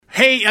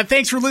Hey,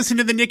 thanks for listening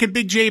to the Nick and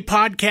Big J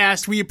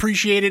podcast. We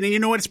appreciate it. And you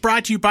know what? It's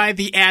brought to you by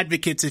The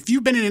Advocates. If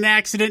you've been in an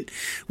accident,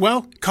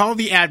 well, call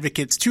The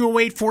Advocates.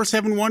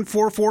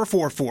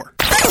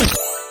 208-471-4444.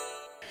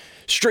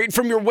 Straight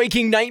from your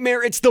waking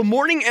nightmare, it's the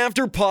Morning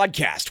After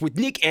Podcast with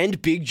Nick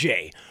and Big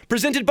J.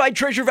 Presented by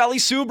Treasure Valley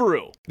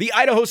Subaru, the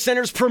Idaho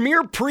Center's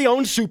premier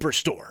pre-owned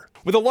superstore.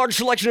 With a large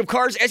selection of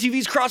cars,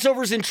 SUVs,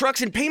 crossovers, and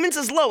trucks, and payments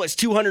as low as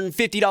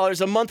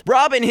 $250 a month,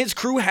 Rob and his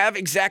crew have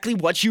exactly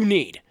what you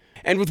need.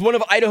 And with one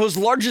of Idaho's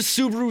largest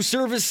Subaru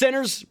service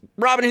centers,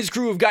 Rob and his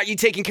crew have got you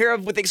taken care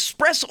of with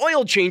express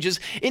oil changes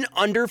in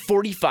under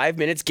 45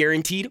 minutes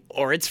guaranteed,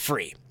 or it's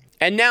free.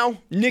 And now,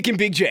 Nick and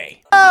Big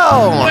J.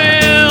 Oh!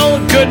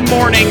 Well, good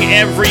morning,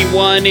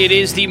 everyone. It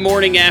is the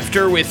Morning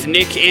After with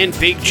Nick and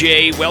Big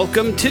J.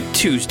 Welcome to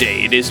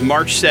Tuesday. It is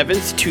March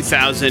 7th,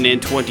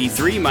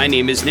 2023. My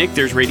name is Nick.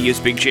 There's Radio's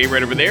Big J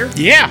right over there.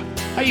 Yeah.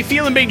 How you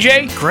feeling, Big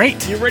J?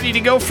 Great. You ready to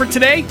go for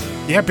today?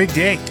 Yeah, big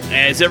day.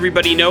 As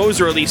everybody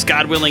knows, or at least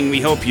God willing, we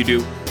hope you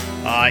do,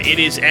 it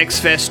is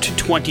X-Fest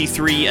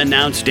 23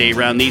 announce day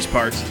around these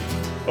parts.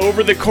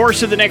 Over the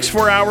course of the next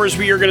 4 hours,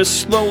 we are going to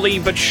slowly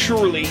but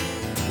surely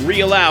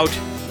reel out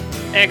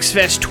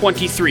X-Fest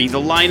 23. The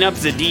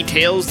lineup, the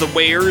details, the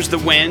wheres, the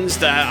whens,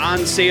 the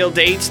on-sale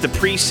dates, the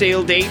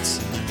pre-sale dates,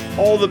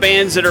 all the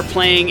bands that are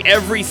playing,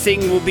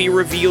 everything will be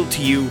revealed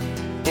to you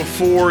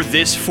before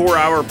this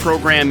 4-hour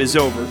program is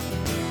over.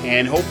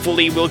 And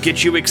hopefully we'll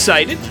get you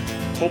excited.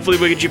 Hopefully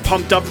we'll get you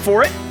pumped up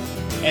for it.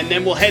 And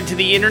then we'll head to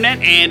the internet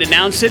and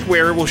announce it,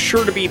 where it will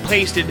sure to be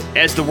pasted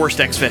as the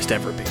worst X-Fest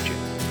ever, Big J.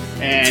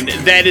 And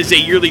that is a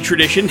yearly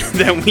tradition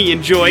that we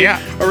enjoy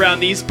around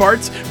these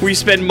parts. We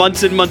spend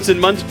months and months and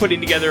months putting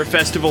together a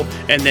festival,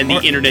 and then the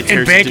internet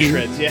tears it to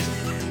shreds.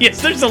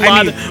 Yes, there's a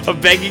lot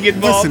of begging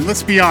involved. Listen,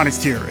 let's be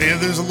honest here.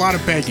 There's a lot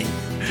of begging.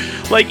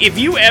 Like, if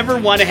you ever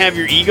want to have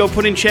your ego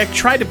put in check,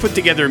 try to put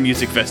together a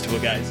music festival,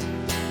 guys.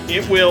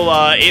 It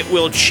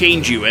will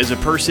change you as a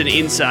person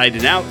inside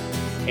and out.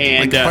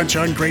 And like a bunch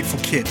of ungrateful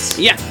kids.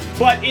 Yeah,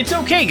 but it's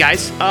okay,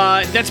 guys.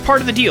 That's part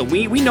of the deal.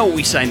 We know what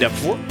we signed up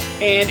for,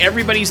 and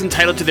everybody's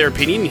entitled to their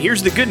opinion.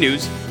 Here's the good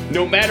news.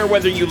 No matter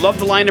whether you love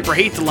the lineup or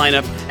hate the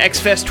lineup,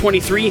 X-Fest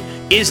 23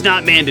 is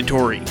not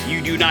mandatory.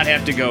 You do not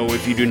have to go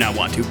if you do not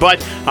want to.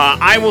 But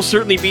I will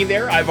certainly be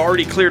there. I've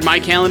already cleared my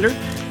calendar,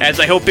 as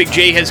I hope Big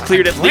J has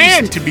cleared at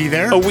least to be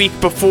there a week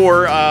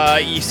before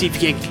you see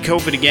if you can't get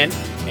COVID again.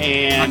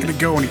 And I'm not going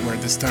to go anywhere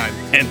this time.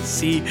 And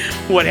see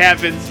what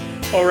happens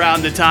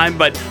around the time.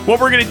 But what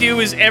we're going to do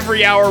is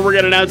every hour we're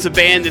going to announce a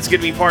band that's going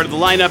to be part of the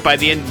lineup. By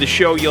the end of the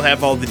show, you'll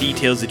have all the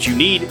details that you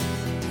need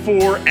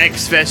for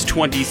X-Fest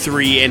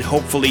 23, and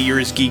hopefully you're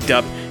as geeked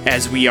up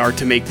as we are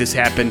to make this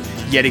happen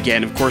yet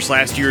again. Of course,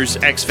 last year's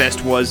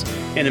X-Fest was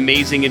an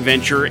amazing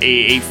adventure,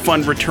 a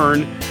fun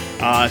return,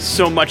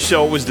 so much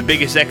so it was the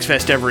biggest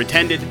X-Fest ever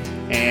attended,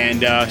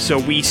 and so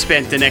we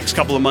spent the next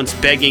couple of months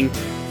begging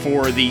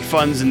for the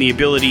funds and the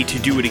ability to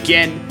do it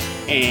again.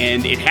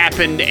 And it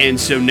happened, and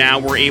so now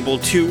we're able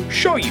to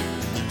show you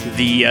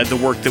the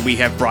work that we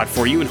have brought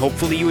for you, and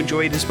hopefully you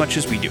enjoy it as much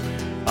as we do.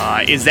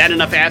 Is that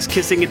enough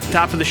ass-kissing at the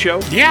top of the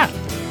show? Yeah.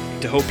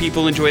 To hope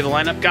people enjoy the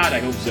lineup? God, I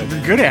hope so.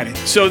 You're good at it.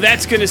 So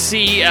that's going to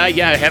see, I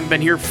haven't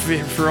been here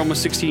for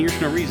almost 16 years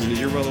for no reason, as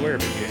you're well aware,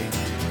 Big J.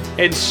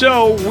 And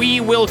so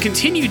we will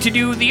continue to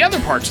do the other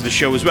parts of the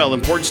show as well.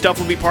 Important stuff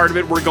will be part of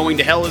it. We're Going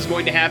to Hell is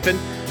going to happen.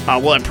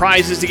 We'll have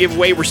prizes to give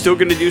away. We're still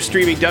going to do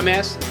Streaming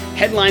Dumbass.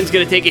 Headline's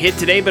going to take a hit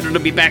today, but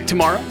it'll be back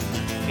tomorrow.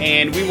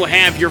 And we will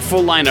have your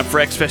full lineup for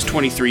X-Fest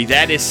 23.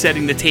 That is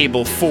setting the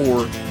table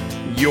for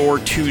your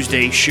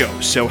Tuesday show.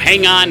 So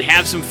hang on,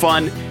 have some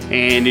fun,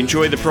 and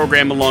enjoy the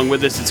program along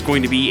with us. It's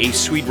going to be a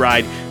sweet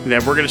ride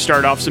that we're going to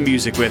start off some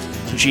music with,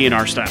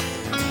 GNR style.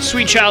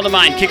 Sweet Child of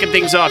Mine, kicking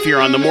things off here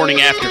on the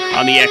Morning After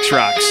on the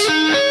X-Rocks.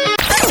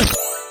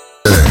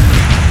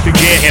 Big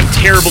J, I have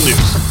terrible news.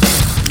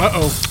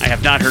 Uh-oh. I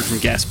have not heard from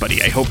Gas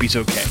Buddy. I hope he's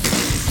okay.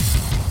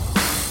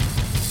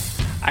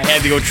 I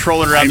had to go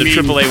trolling around the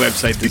AAA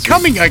website this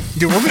week.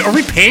 Are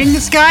we paying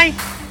this guy?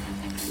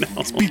 No.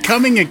 It's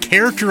becoming a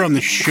character on the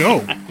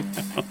show.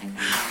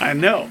 I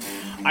know.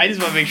 I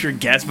just want to make sure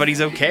Gas Buddy's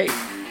okay.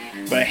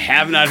 But I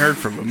have not heard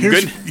from him.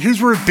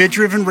 Here's where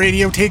bit-driven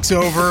radio takes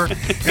over,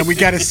 and we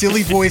got a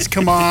silly voice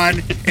come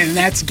on, and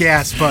that's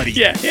Gas Buddy.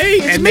 Yeah. Hey,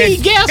 it's me,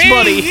 Gas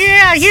Buddy.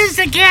 Yeah, here's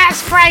the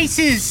gas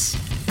prices.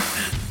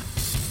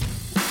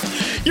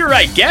 You're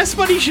right. Gas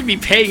Buddy should be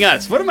paying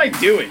us. What am I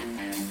doing?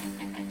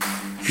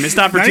 Missed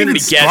opportunity,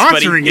 Gas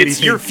Buddy. It's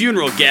your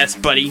funeral, Gas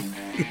Buddy.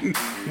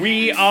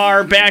 We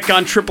are back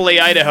on AAA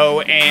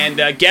Idaho,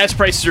 and gas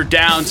prices are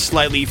down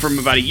slightly from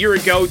about a year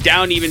ago,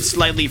 down even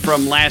slightly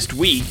from last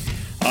week.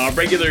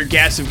 Regular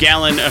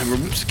gallon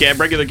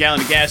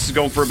of gas is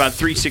going for about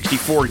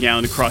 $3.64 a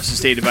gallon across the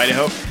state of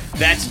Idaho.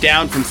 That's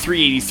down from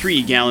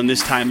 $3.83 a gallon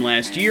this time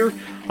last year.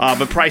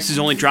 But prices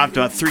only dropped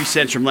about 3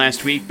 cents from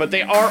last week, but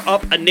they are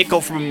up a nickel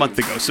from a month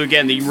ago. So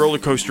again, the roller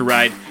coaster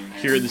ride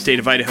here in the state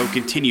of Idaho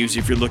continues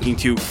if you're looking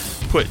to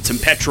put some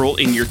petrol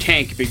in your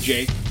tank, Big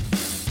J.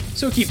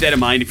 So keep that in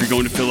mind if you're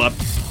going to fill up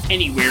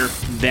anywhere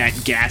that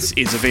gas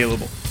is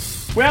available.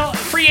 Well,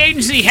 free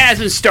agency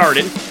hasn't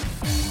started,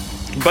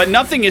 but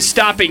nothing is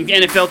stopping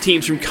NFL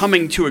teams from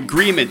coming to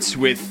agreements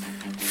with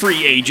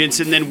free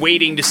agents and then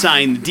waiting to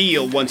sign the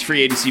deal once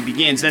free agency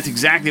begins. That's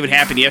exactly what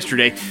happened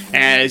yesterday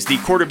as the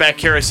quarterback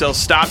carousel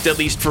stopped, at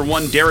least for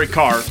one, Derek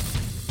Carr.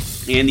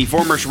 And the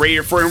former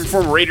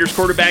Raiders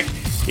quarterback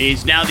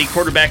is now the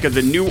quarterback of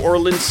the New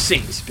Orleans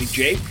Saints, Big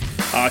J.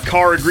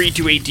 Carr agreed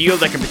to a deal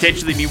that could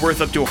potentially be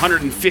worth up to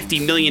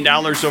 $150 million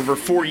over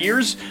 4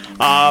 years,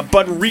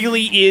 but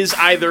really is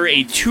either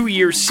a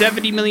 2-year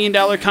 $70 million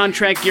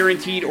contract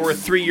guaranteed or a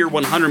 3-year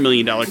 $100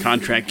 million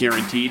contract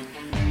guaranteed.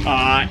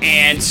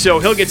 And so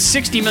he'll get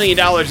 $60 million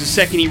the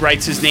second he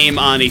writes his name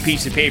on a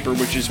piece of paper,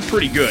 which is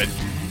pretty good,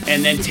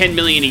 and then $10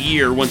 million a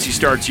year once he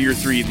starts year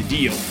 3 of the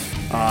deal.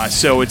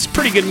 So it's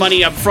pretty good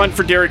money up front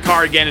for Derek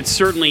Carr. Again, it's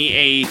certainly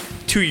a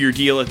 2-year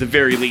deal at the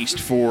very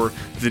least for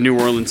the New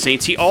Orleans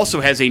Saints. He also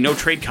has a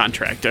no-trade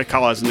contract,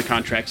 clause in the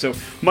contract. So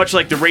much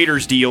like the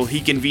Raiders deal, he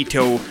can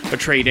veto a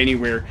trade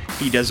anywhere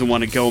he doesn't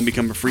want to go and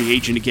become a free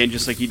agent again,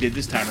 just like he did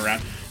this time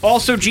around.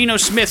 Also, Geno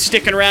Smith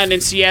sticking around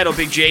in Seattle,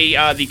 Big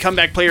J. The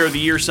comeback player of the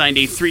year signed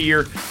a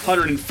 3-year,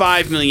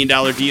 $105 million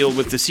deal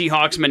with the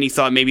Seahawks. Many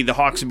thought maybe the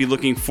Hawks would be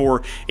looking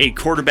for a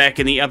quarterback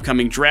in the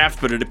upcoming draft,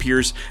 but it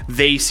appears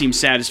they seem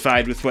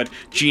satisfied with what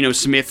Geno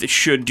Smith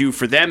should do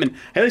for them. And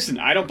hey, listen,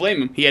 I don't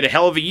blame him. He had a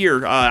hell of a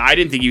year. I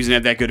didn't think he was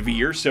going to have that good of a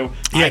year. So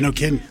yeah, no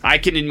kidding. I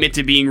can admit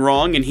to being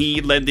wrong, and he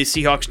led the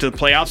Seahawks to the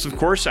playoffs, of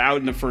course, out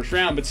in the first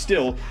round, but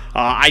still,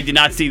 I did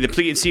not see the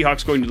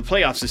Seahawks going to the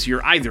playoffs this year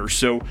either.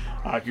 So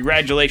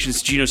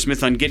congratulations to Geno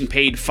Smith on getting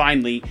paid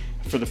finally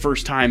for the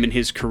first time in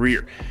his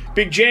career.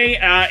 Big J,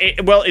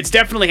 it's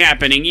definitely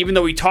happening, even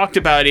though we talked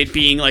about it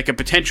being like a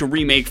potential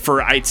remake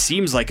for, it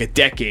seems like a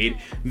decade.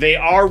 They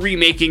are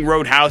remaking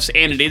Roadhouse,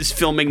 and it is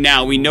filming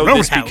now. We know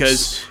this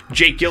because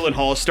Jake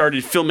Gyllenhaal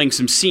started filming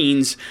some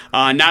scenes,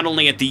 not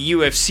only at the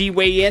UFC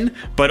weigh-in,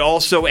 but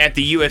also at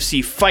the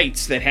UFC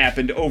fights that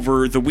happened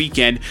over the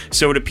weekend.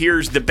 So it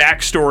appears the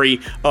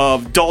backstory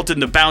of Dalton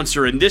the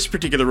Bouncer in this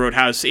particular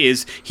Roadhouse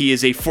is he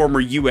is a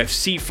former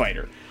UFC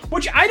fighter,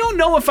 which I don't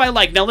know if I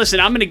like. Now, listen,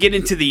 I'm going to get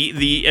into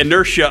the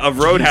inertia of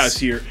Roadhouse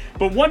here,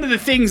 but one of the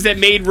things that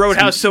made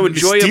Roadhouse so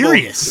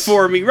enjoyable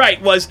for me,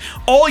 was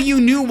all you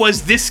knew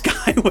was this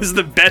guy was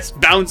the best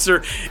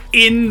bouncer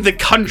in the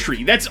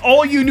country. That's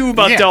all you knew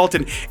about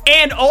Dalton.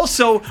 And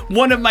also,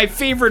 one of my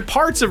favorite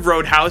parts of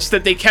Roadhouse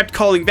that they kept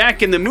calling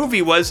back in the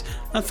movie was,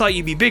 I thought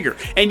you'd be bigger.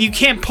 And you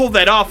can't pull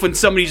that off when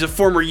somebody's a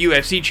former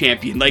UFC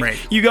champion.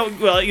 You go,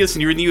 well,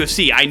 listen, you're in the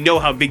UFC. I know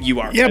how big you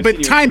are. Yeah,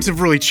 but times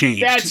have really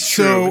changed. That's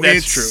true.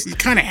 That's true. You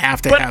kind of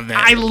have to have that.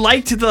 I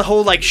liked the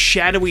whole,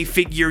 shadowy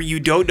figure. You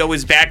don't know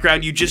his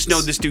background. You just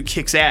know this dude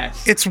kicks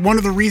ass. It's one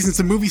of the reasons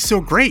the movie's so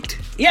great.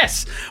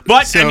 Yes.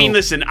 But, I mean,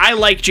 listen, I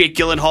like Jake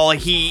Gyllenhaal.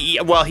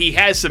 He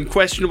has some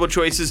questionable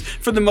choices.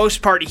 For the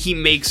most part, he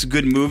makes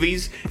good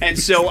movies. And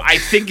so I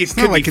think it could be fun. It's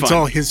not like it's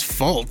all his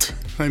fault.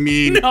 I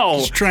mean,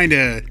 he's trying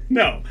to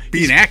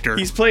be an actor.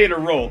 He's playing a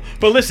role.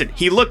 But listen,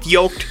 he looked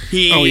yoked.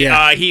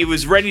 He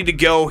was ready to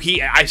go.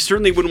 I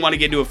certainly wouldn't want to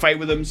get into a fight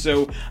with him,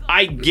 so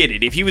I get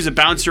it. If he was a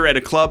bouncer at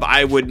a club,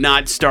 I would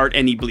not start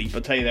any bleep. I'll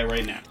tell you that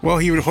right now. Well,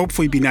 he would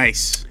hopefully be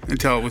nice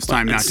until it was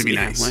time not to be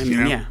nice. Well, I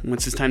mean,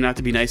 once it's time not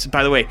to be nice.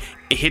 By the way,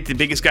 hit the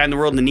biggest guy in the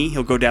world in the knee,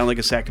 he'll go down like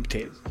a sack of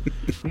potatoes.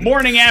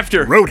 Morning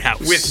After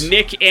Roadhouse with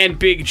Nick and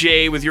Big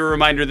J, with your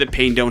reminder that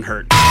pain don't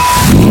hurt.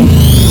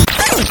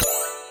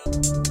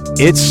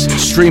 It's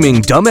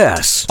Streaming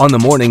Dumbass on the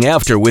Morning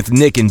After with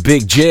Nick and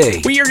Big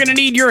J. We are going to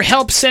need your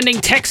help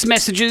sending text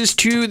messages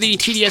to the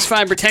TDS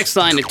Fiber text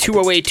line at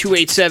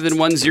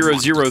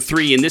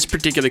 208-287-1003. In this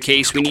particular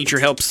case, we need your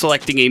help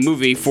selecting a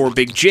movie for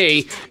Big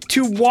J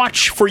to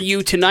watch for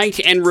you tonight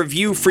and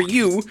review for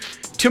you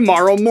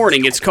tomorrow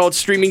morning. It's called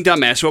Streaming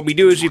Dumbass. What we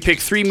do is we pick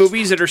 3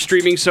 movies that are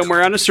streaming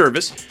somewhere on a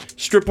service,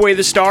 strip away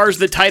the stars,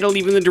 the title,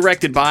 even the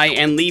directed by,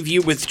 and leave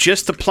you with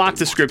just the plot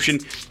description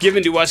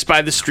given to us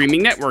by the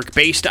streaming network.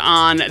 Based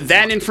on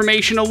that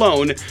information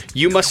alone,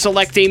 you must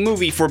select a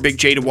movie for Big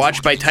J to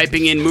watch by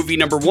typing in movie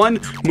number 1,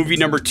 movie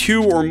number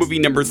 2, or movie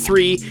number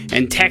 3,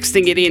 and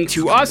texting it in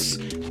to us.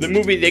 The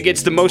movie that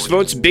gets the most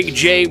votes, Big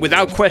J,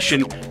 without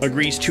question,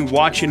 agrees to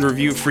watch and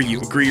review for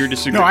you. Agree or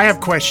disagree? No, I have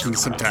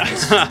questions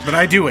sometimes, but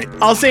I do it.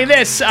 I'll say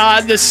this,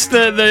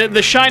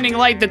 the shining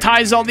light that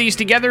ties all these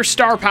together,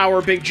 Star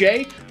Power, Big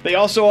J. They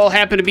also all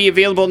happen to be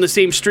available in the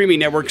same streaming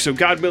network, so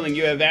God willing,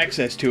 you have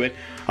access to it.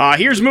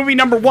 Here's movie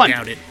number 1.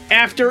 Doubt it.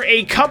 After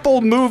a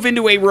couple move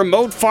into a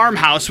remote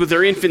farmhouse with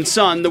their infant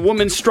son, the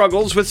woman's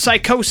struggles with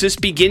psychosis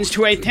begins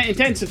to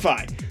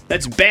intensify.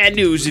 That's bad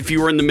news if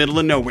you were in the middle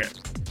of nowhere.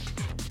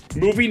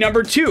 Movie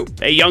number 2.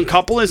 A young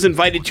couple is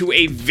invited to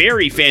a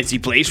very fancy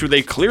place where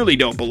they clearly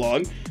don't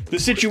belong. The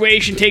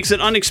situation takes an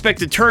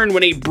unexpected turn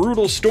when a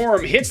brutal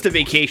storm hits the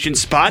vacation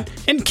spot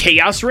and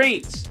chaos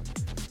reigns.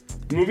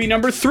 Movie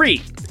number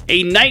 3.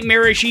 A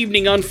nightmarish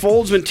evening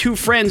unfolds when 2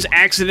 friends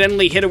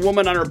accidentally hit a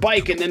woman on her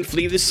bike and then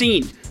flee the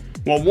scene.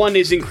 While one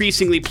is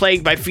increasingly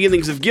plagued by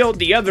feelings of guilt,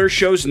 the other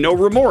shows no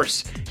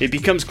remorse. It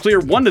becomes clear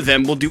one of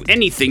them will do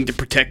anything to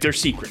protect their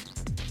secret.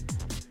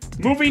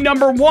 Movie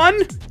number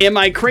 1, Am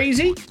I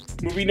Crazy?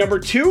 Movie number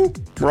 2,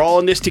 We're All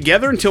in This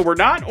Together Until We're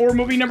Not. Or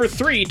movie number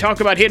 3, talk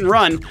about Hit and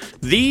Run.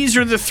 These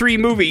are the 3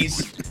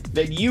 movies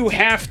that you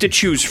have to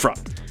choose from.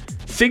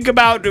 Think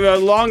about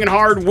long and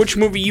hard which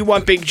movie you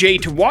want Big J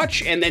to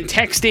watch, and then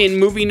text in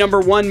movie number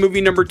 1,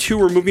 movie number 2,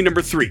 or movie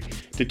number 3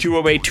 to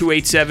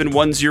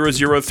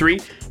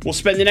 208-287-1003. We'll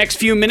spend the next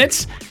few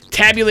minutes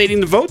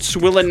tabulating the votes.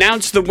 We'll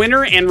announce the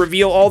winner and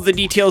reveal all the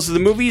details of the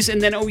movies, and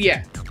then, oh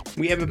yeah,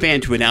 we have a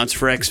band to announce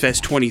for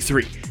X-Fest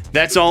 23.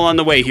 That's all on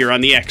the way here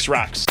on the X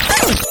Rocks.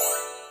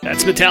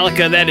 That's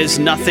Metallica. That is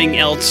Nothing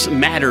Else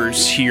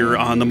Matters here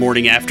on The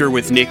Morning After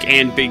with Nick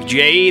and Big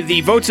J. The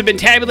votes have been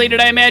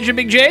tabulated, I imagine,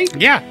 Big J?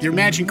 Yeah, you're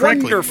imagining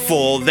correctly.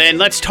 Wonderful. Then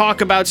let's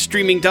talk about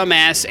Streaming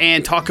Dumbass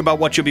and talk about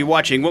what you'll be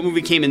watching. What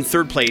movie came in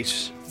third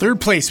place? Third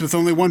place with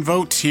only 1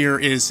 vote here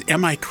is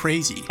Am I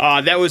Crazy?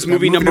 That was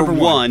movie number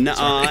 1.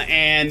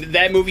 And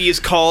that movie is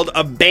called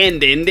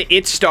Abandoned.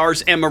 It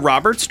stars Emma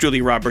Roberts,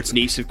 Julia Roberts'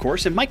 niece, of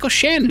course, and Michael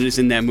Shannon is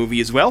in that movie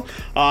as well.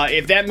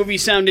 If that movie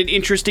sounded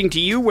interesting to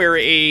you, where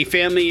a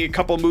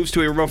couple moves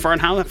to a remote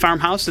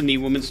farmhouse and the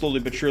woman slowly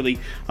but surely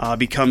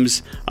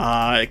becomes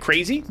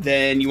crazy,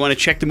 then you want to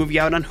check the movie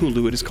out on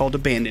Hulu. It is called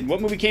Abandoned. What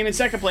movie came in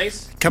second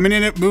place? Coming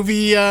in at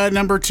movie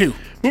number 2.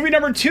 Movie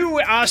number 2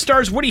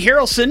 stars Woody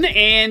Harrelson,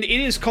 and it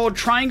is called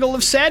Triangle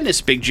of Sadness,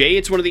 Big J.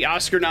 It's one of the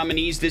Oscar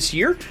nominees this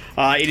year.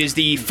 It is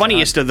the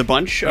funniest of the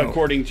bunch,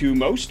 according to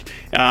most,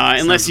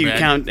 unless you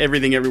count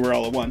Everything Everywhere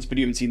All at Once, but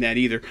you haven't seen that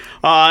either.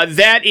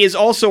 That is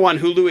also on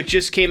Hulu. It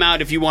just came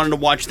out if you wanted to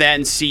watch that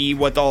and see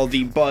what all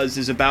the buzz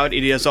is about.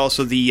 It is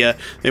also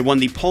it won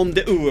the Palme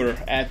d'Or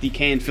at the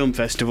Cannes Film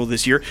Festival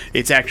this year.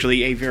 It's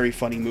actually a very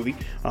funny movie,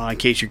 in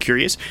case you're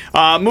curious.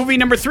 Movie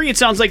number 3, it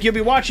sounds like you'll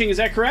be watching. Is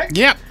that correct?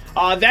 Yeah.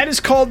 That is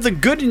called The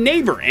Good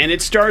Neighbor, and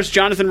it stars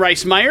Jonathan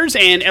Rhys Meyers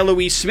and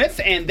Eloise Smith,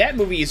 and that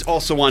movie is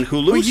also on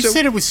Hulu. Well, you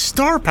said it was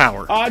star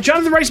power.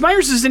 Jonathan Rhys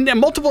Meyers is a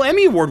multiple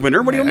Emmy Award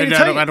winner. What do you want me to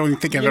tell you? I don't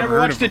think I've ever heard of him. You never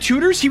watched The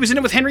Tudors? He was in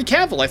it with Henry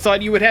Cavill. I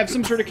thought you would have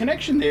some sort of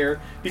connection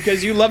there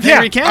because you loved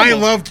Henry Cavill. I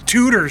loved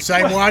Tudors.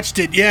 I watched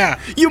it, yeah.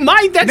 You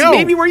might. That's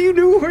maybe where you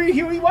knew who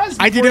he was.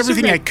 I did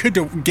everything I could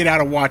to get out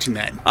of watching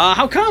that.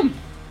 How come?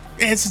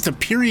 It's just a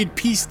period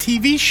piece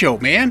TV show,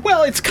 man.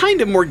 Well, it's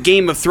kind of more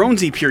Game of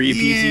Thronesy period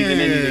piecey than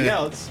anything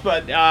else.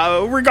 But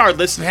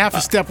regardless, half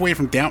a step away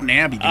from Downton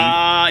Abbey.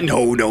 Dude.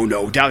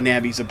 No. Downton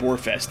Abbey's a bore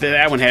fest.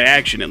 That one had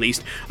action, at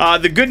least.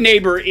 The Good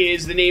Neighbor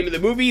is the name of the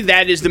movie.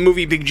 That is the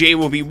movie Big J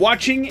will be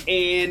watching,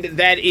 and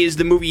that is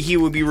the movie he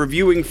will be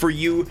reviewing for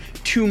you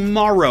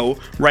tomorrow,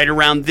 right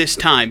around this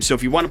time. So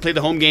if you want to play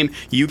the home game,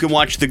 you can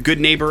watch The Good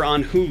Neighbor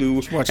on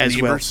Hulu as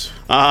Neighbors.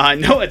 well.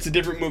 No, it's a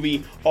different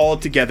movie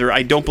altogether.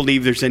 I don't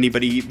believe there's anybody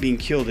being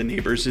killed in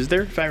Neighbors, is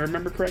there, if I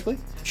remember correctly?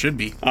 Should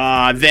be.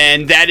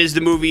 Then that is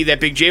the movie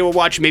that Big J will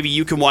watch. Maybe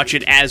you can watch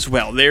it as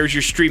well. There's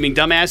your Streaming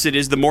Dumbass. It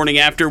is The Morning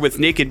After with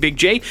Nick and Big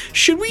J.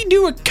 Should we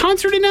do a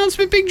concert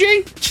announcement, Big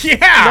J?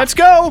 Yeah! Let's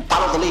go!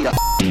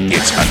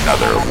 It's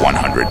another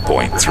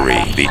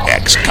 100.3, the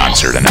X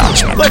concert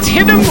announcement. Let's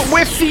hit them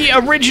with the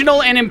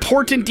original and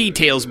important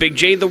details, Big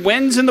J. The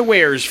whens and the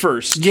wheres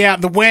first. Yeah,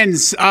 the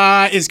whens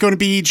is going to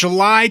be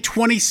July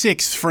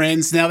 26th,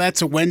 friends. Now,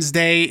 that's a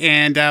Wednesday,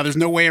 and there's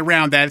no way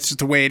around that. It's just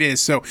the way it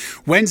is. So,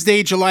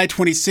 Wednesday, July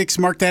 26th,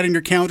 mark that in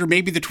your calendar.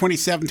 Maybe the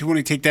 27th, you want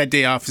to take that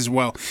day off as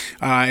well,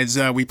 as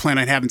we plan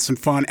on having some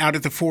fun out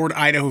at the Ford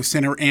Idaho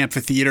Center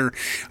Amphitheater.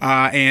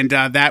 And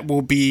that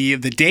will be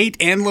the date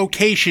and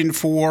location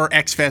for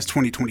XFest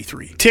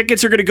 2023.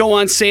 Tickets are going to go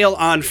on sale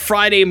on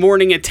Friday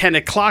morning at 10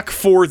 o'clock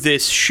for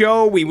this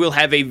show. We will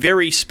have a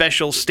very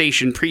special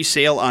station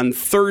pre-sale on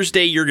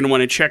Thursday. You're going to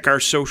want to check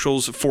our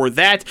socials for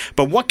that.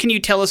 But what can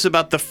you tell us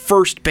about the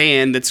first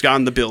band that's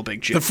on the bill,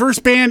 Big J? The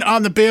first band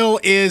on the bill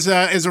is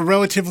a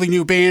relatively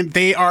new band.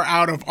 They are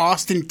out of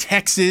Austin,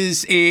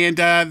 Texas, and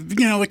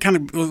the kind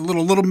of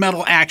little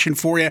metal action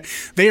for you.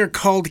 They are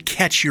called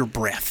Catch Your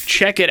Breath.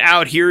 Check it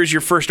out. Here's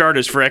your first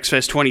artist for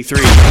XFest 23.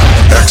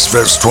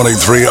 XFest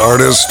 23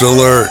 Artist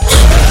Alert.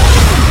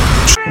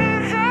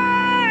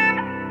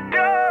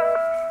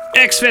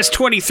 XFest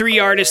 23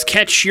 artist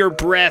Catch Your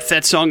Breath.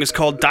 That song is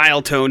called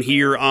Dial Tone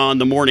here on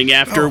The Morning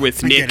After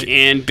with Nick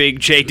and Big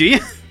J. Do you?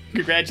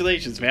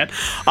 Congratulations, man.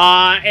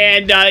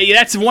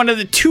 That's one of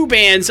the 2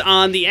 bands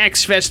on the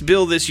XFest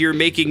bill this year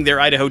making their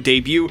Idaho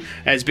debut.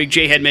 As Big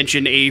J had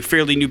mentioned, a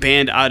fairly new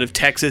band out of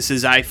Texas.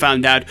 As I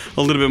found out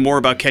a little bit more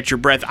about Catch Your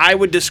Breath, I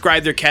would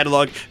describe their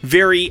catalog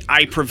very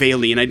I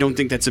Prevail-y, and I don't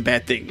think that's a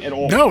bad thing at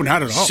all. No,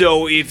 not at all.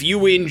 So if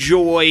you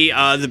enjoy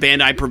the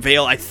band I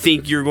Prevail, I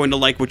think you're going to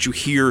like what you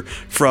hear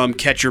from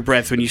Catch Your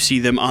Breath when you see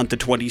them on the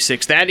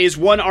 26th. That is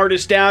one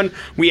artist down.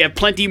 We have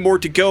plenty more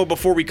to go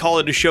before we call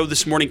it a show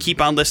this morning.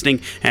 Keep on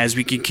listening as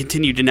we can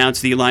continue to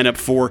announce the lineup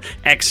for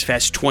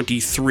XFest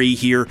 23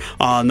 here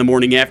on The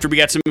Morning After. We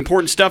got some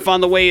important stuff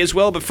on the way as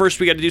well, but first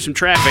we got to do some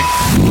traffic.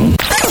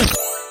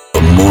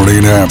 The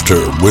Morning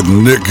After with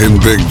Nick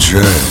and Big J.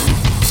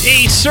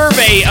 A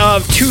survey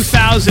of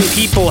 2,000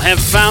 people have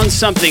found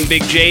something,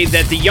 Big J,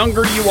 that the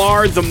younger you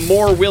are, the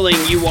more willing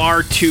you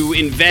are to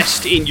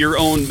invest in your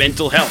own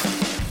mental health.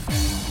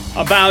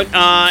 About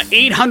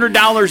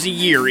 $800 a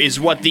year is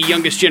what the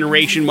youngest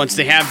generation, once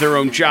they have their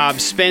own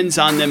job, spends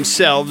on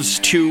themselves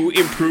to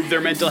improve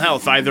their mental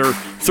health. Either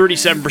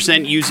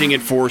 37% using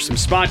it for some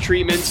spa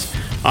treatments,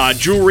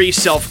 jewelry,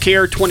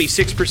 self-care.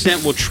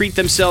 26% will treat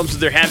themselves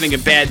if they're having a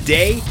bad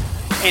day.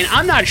 And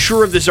I'm not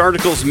sure if this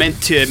article is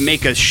meant to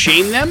make us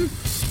shame them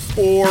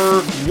or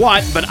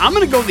what, but I'm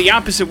going to go the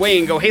opposite way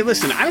and go, hey,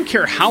 listen, I don't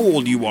care how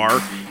old you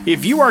are.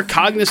 If you are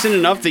cognizant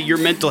enough that your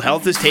mental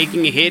health is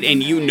taking a hit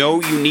and you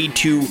know you need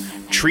to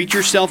treat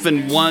yourself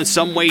in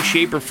some way,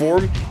 shape, or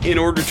form in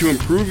order to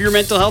improve your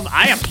mental health,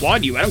 I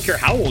applaud you. I don't care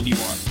how old you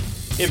are.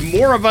 If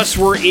more of us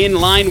were in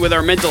line with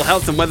our mental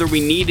health and whether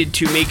we needed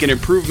to make an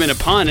improvement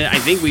upon it, I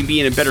think we'd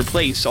be in a better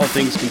place, all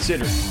things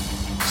considered.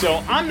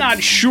 So I'm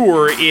not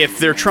sure if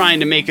they're trying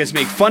to make us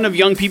make fun of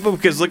young people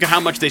because look at how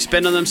much they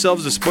spend on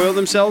themselves to spoil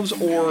themselves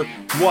or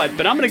what,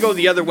 but I'm going to go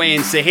the other way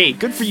and say, hey,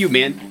 good for you,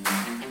 man.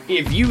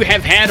 If you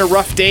have had a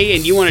rough day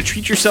and you want to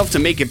treat yourself to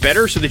make it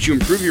better so that you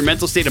improve your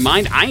mental state of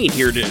mind, I ain't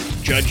here to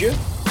judge you.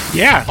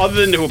 Yeah.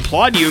 Other than to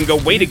applaud you and go,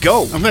 way to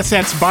go. Unless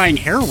that's buying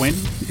heroin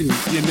and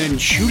then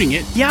shooting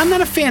it. Yeah, I'm not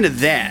a fan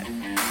of that.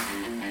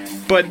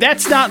 But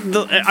that's not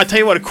the... I'll tell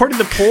you what, according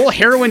to the poll,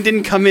 heroin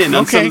didn't come in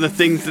on some of the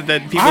things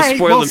that people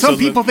spoil themselves. Some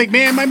people think,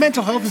 man, my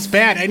mental health is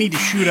bad. I need to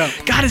shoot up.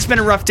 God, it's been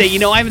a rough day. You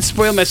know, I haven't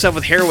spoiled myself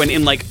with heroin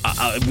in like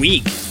a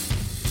week.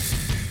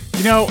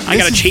 You know, I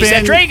gotta chase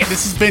that dragon.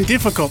 This has been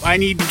difficult. I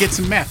need to get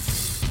some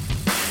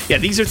meth. Yeah,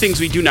 these are things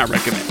we do not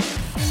recommend.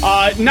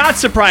 Not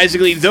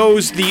surprisingly,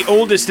 the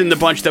oldest in the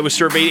bunch that was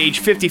surveyed, age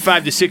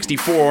 55 to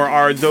 64,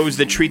 are those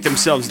that treat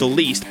themselves the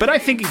least. But I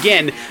think,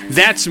 again,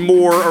 that's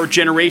more a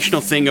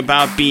generational thing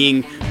about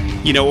being,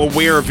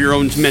 aware of your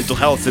own mental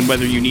health and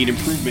whether you need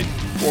improvement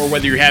or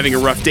whether you're having a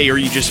rough day or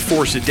you just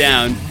force it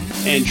down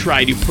and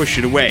try to push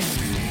it away.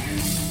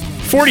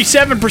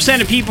 47%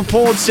 of people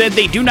polled said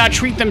they do not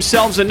treat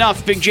themselves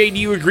enough. Big J, do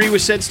you agree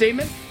with said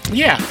statement?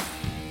 Yeah.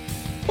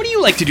 What do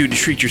you like to do to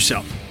treat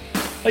yourself?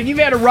 Like, you've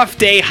had a rough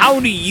day,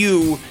 how do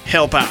you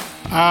help out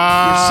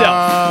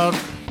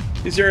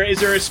yourself? Is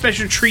there a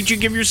special treat you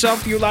give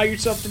yourself, you allow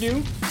yourself to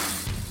do?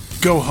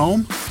 Go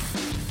home.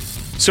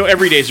 So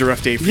every day's a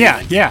rough day for you?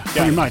 Yeah,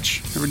 pretty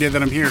much. Every day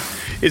that I'm here.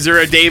 Is there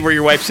a day where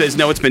your wife says,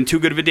 no, it's been too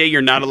good of a day,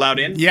 you're not allowed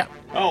in? Yeah.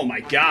 Oh, my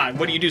God.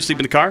 What do you do, sleep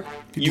in the car?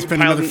 You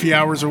spend another few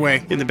hours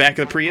away. In the back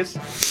of the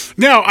Prius?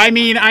 No, I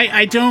mean,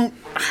 I don't...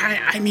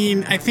 I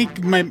mean, I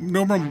think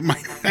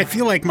I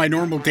feel like my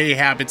normal day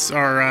habits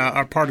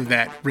are part of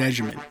that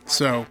regimen.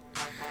 So,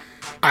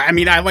 I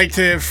mean, I like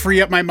to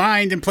free up my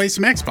mind and play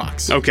some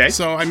Xbox. Okay.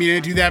 So, I mean, I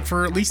do that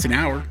for at least an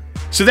hour.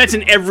 So that's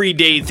an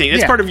everyday thing.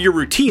 That's part of your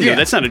routine, though.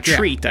 That's not a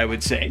treat, I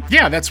would say.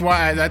 Yeah, that's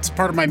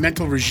part of my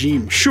mental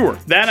regime. Sure,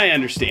 that I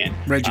understand.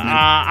 Regimen.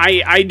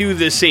 I do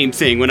the same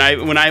thing. When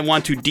I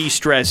want to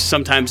de-stress,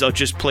 sometimes I'll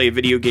just play a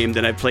video game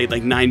that I've played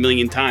like 9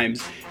 million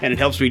times, and it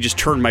helps me just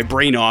turn my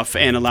brain off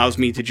and allows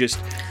me to just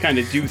kind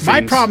of do things.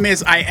 My problem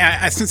is,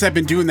 I since I've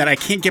been doing that, I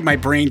can't get my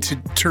brain to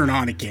turn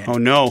on again. Oh,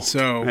 no.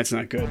 So that's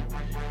not good.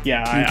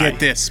 Yeah, get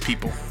this,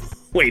 people.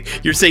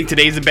 Wait, you're saying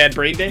today's a bad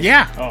brain day?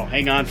 Yeah. Oh,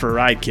 hang on for a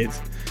ride, kids.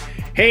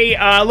 Hey,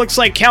 looks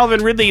like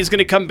Calvin Ridley is going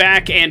to come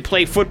back and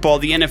play football.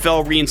 The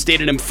NFL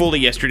reinstated him fully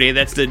yesterday.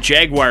 That's the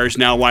Jaguars'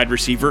 now wide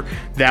receiver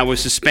that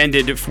was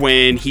suspended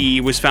when he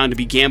was found to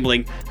be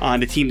gambling on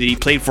the team that he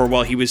played for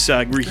while he was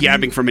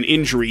rehabbing from an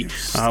injury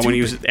when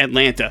he was at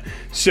Atlanta.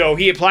 So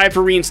he applied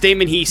for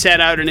reinstatement. He sat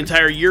out an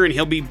entire year, and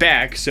he'll be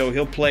back. So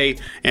he'll play,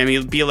 and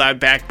he'll be allowed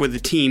back with the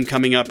team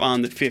coming up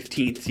on the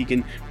 15th. He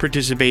can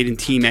participate in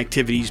team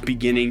activities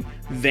beginning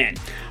then.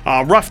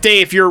 Rough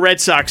day if you're a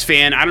Red Sox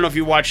fan. I don't know if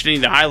you watched any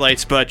of the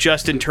highlights, but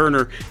Justin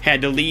Turner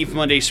had to leave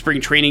Monday's spring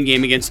training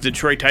game against the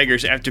Detroit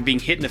Tigers after being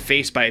hit in the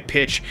face by a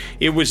pitch.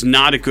 It was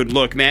not a good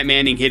look. Matt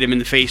Manning hit him in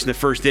the face in the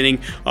first inning.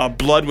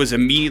 Blood was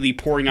immediately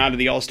pouring out of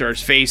the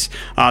All-Star's face.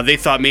 They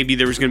thought maybe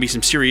there was going to be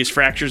some serious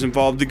fractures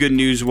involved. The good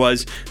news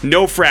was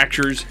no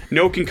fractures,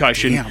 no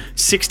concussion. Damn.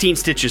 16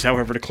 stitches,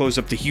 however, to close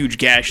up the huge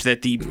gash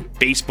that the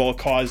baseball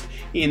caused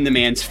in the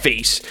man's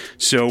face.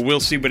 So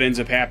we'll see what ends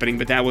up happening,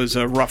 but that was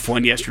a rough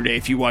one yesterday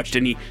if you watched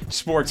any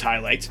sports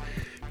highlights.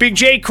 Big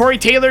J, Corey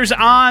Taylor's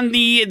on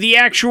the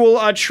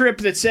actual trip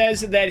that says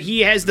that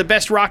he has the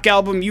best rock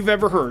album you've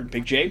ever heard,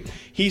 Big J.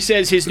 He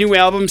says his new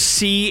album,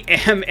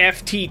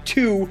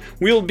 CMFT2,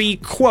 will be,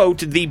 quote,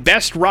 the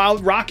best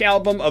rock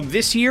album of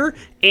this year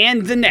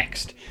and the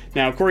next.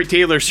 Now, Corey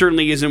Taylor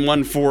certainly isn't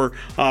one for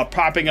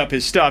propping up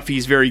his stuff.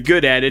 He's very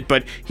good at it,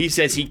 but he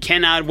says he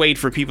cannot wait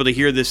for people to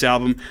hear this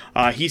album.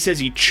 He says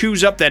he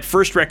chews up that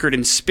first record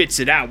and spits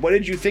it out. What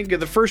did you think of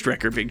the first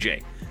record, Big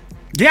J?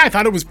 Yeah, I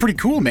thought it was pretty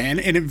cool, man,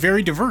 and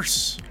very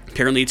diverse.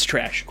 Apparently it's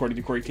trash, according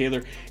to Corey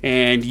Taylor,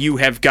 and you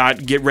have got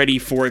to get ready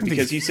for it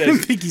because he says... I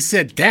don't think he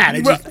said that.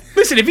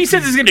 Listen, if he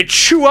says he's going to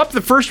chew up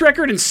the first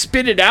record and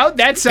spit it out,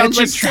 that sounds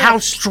like... That's just how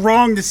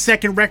strong the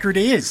second record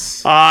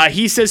is.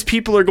 He says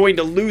people are going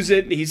to lose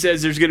it. He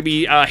says there's going to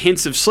be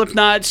hints of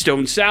Slipknot,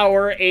 Stone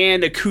Sour,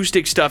 and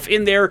acoustic stuff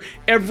in there.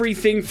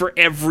 Everything for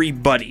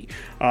everybody.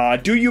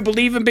 Do you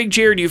believe in Big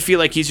J, or do you feel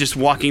like he's just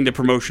walking the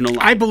promotional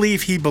line? I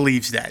believe he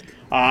believes that.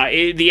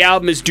 The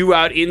album is due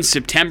out in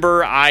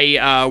September.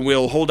 I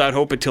will hold out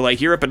hope until I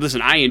hear it. But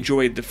listen, I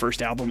enjoyed the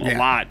first album a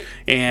lot,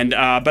 and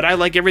but I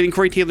like everything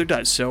Corey Taylor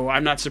does, so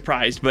I'm not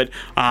surprised. But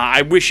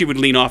I wish he would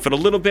lean off it a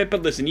little bit.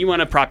 But listen, you want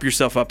to prop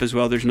yourself up as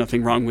well. There's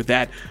nothing wrong with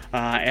that.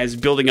 As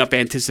building up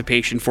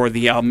anticipation for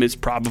the album is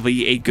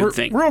probably a good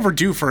thing. We're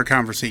overdue for a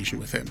conversation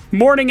with him.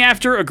 Morning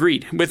After,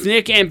 agreed. With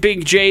Nick and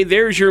Big J,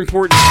 there's your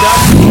important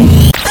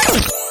stuff.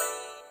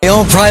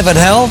 Old private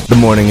hell? The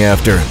Morning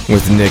After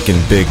with Nick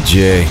and Big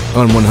J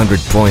on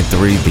 100.3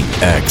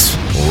 The X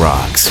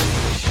Rocks.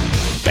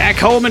 Back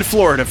home in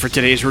Florida for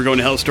today's We're Going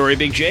to Hell story,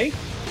 Big J.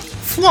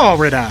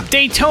 Florida.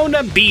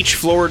 Daytona Beach,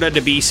 Florida,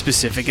 to be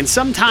specific. And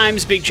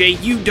sometimes, Big J,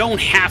 you don't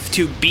have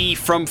to be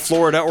from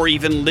Florida or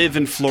even live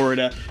in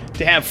Florida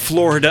to have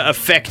Florida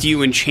affect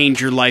you and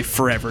change your life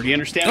forever. Do you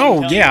understand?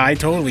 Oh, yeah, I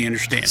totally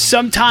understand.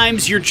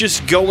 Sometimes you're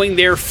just going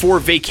there for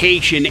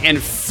vacation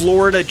and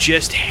Florida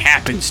just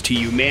happens to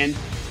you, man.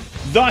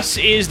 Thus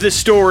is the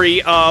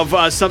story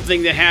of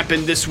something that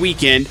happened this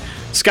weekend.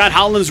 Scott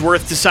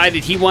Hollinsworth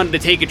decided he wanted to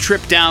take a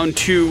trip down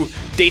to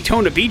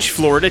Daytona Beach,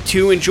 Florida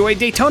to enjoy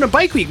Daytona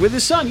Bike Week with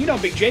his son. You know,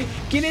 Big J,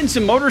 get in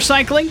some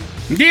motorcycling.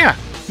 Yeah.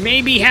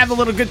 Maybe have a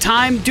little good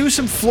time, do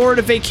some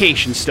Florida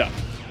vacation stuff.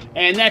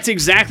 And that's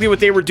exactly what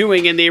they were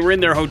doing, and they were in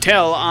their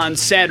hotel on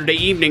Saturday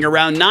evening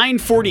around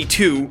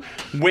 9:42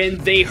 when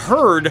they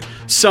heard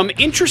some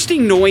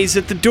interesting noise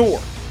at the door.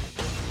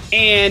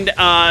 And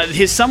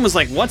his son was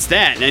like, "What's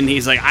that?" And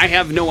he's like, "I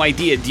have no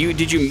idea.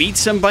 Did you meet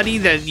somebody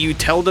that you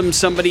tell them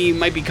somebody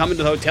might be coming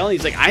to the hotel?" And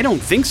he's like, "I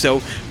don't think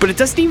so, but it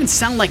doesn't even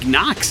sound like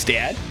knocks,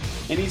 Dad."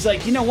 And he's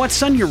like, "You know what,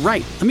 son? You're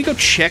right. Let me go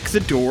check the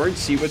door and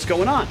see what's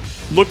going on."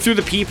 Looked through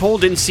the peephole,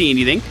 didn't see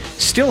anything.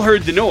 Still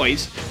heard the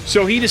noise,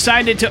 so he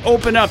decided to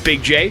open up,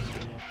 Big J,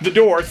 the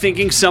door,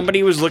 thinking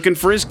somebody was looking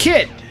for his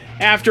kid.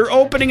 After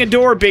opening a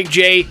door, Big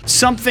J,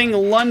 something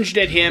lunged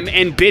at him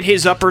and bit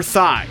his upper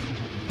thigh.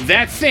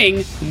 That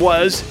thing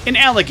was an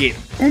alligator.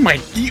 Oh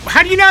my,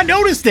 how do you not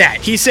notice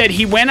that? He said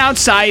he went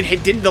outside,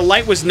 the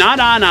light was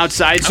not on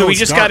outside, so he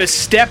just got to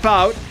step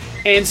out,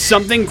 and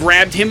something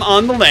grabbed him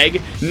on the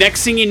leg.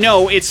 Next thing you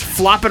know, it's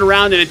flopping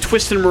around and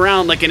twisting him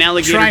around like an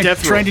alligator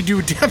death roll. Trying to do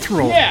a death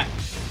roll. Yeah.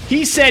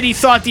 He said he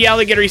thought the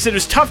alligator, he said it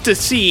was tough to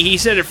see. He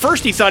said at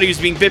first he thought he was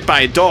being bit by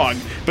a dog,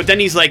 but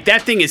then he's like,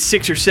 that thing is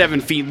 6 or 7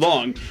 feet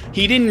long.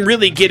 He didn't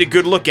really get a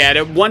good look at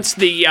it. Once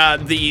the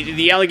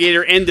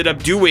alligator ended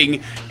up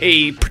doing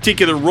a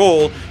particular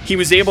roll, he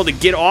was able to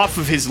get off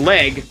of his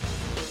leg,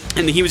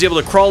 and he was able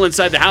to crawl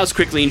inside the house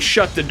quickly and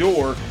shut the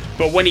door.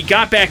 But when he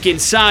got back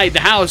inside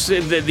the house,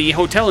 the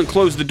hotel, and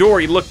closed the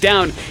door, he looked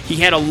down. He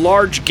had a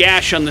large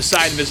gash on the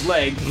side of his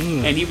leg,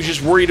 and he was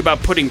just worried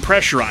about putting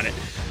pressure on it.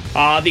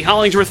 The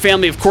Hollingsworth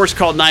family, of course,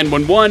 called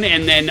 911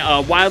 and then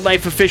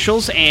wildlife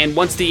officials, and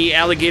once the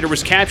alligator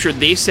was captured,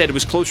 they said it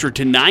was closer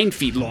to 9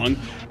 feet long.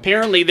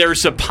 Apparently,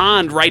 there's a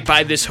pond right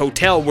by this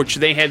hotel, which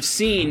they have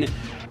seen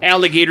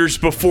alligators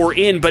before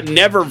in, but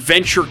never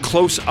venture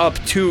close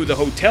up to the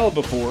hotel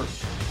before.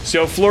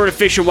 So Florida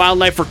Fish and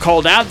Wildlife were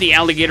called out. The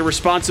alligator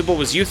responsible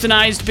was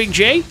euthanized, Big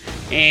J,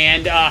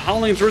 and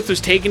Hollingsworth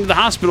was taken to the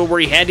hospital where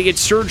he had to get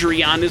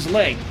surgery on his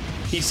leg.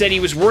 He said he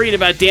was worried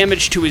about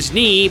damage to his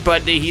knee,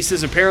 but he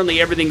says apparently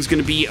everything's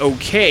going to be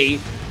okay.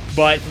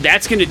 But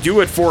that's going to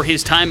do it for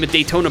his time at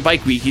Daytona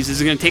Bike Week. He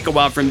says it's going to take a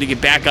while for him to get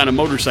back on a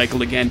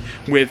motorcycle again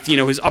with,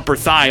 his upper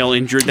thigh all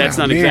injured. That's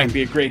not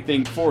exactly a great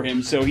thing for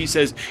him. So he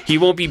says he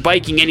won't be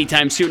biking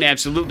anytime soon,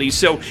 absolutely.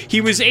 So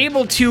he was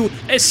able to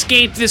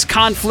escape this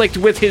conflict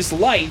with his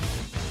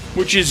life,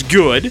 which is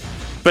good,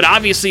 but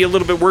obviously a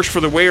little bit worse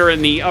for the wear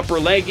in the upper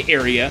leg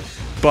area.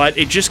 But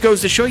it just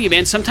goes to show you,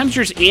 man, sometimes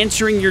you're just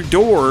answering your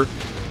door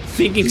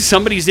thinking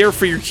somebody's there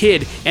for your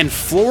kid, and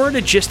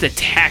Florida just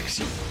attacks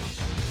you.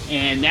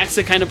 And that's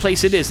the kind of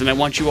place it is, and I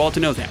want you all to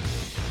know that.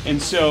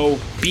 And so,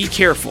 be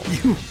careful.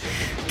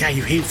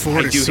 You hate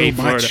Florida I do hate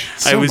Florida.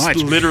 So I was much.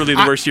 literally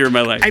the worst year of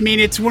my life. I mean,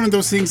 it's one of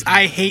those things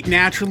I hate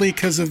naturally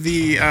because of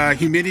the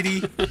humidity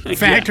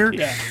factor.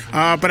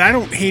 Yeah. But I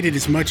don't hate it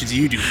as much as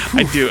you do.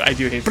 I do hate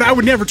Florida. But I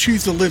would never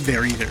choose to live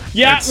there either.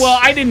 Yeah, well,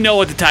 I didn't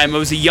know at the time. I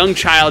was a young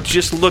child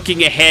just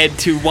looking ahead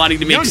to wanting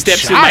to make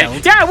steps in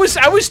my... Yeah,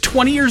 I was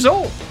 20 years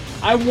old.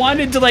 I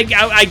wanted to,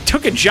 I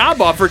took a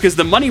job offer because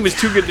the money was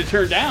too good to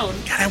turn down.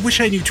 God, I wish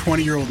I knew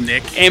 20-year-old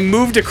Nick. And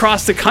moved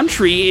across the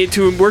country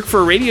to work for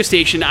a radio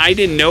station. I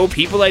didn't know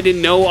people. I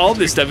didn't know all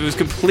this stuff. It was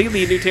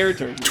completely new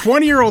territory.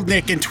 20-year-old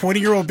Nick and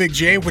 20-year-old Big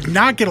J would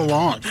not get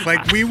along.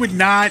 We would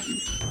not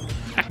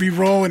be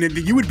rolling it.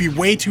 You would be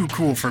way too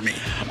cool for me.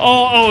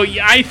 Oh,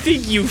 I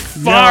think you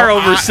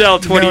oversell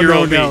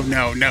 20-year-old me.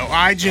 No.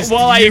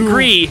 I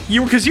agree.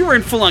 Because you were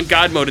in full-on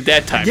God mode at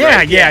that time,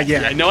 right?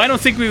 Yeah. No, I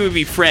don't think we would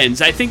be friends.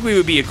 I think we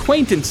would be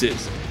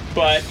acquaintances.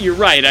 But you're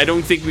right. I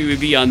don't think we would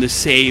be on the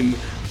same,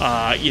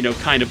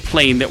 kind of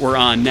plane that we're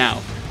on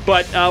now.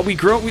 But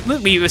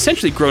we've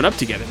essentially grown up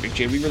together, Big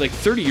J. We were like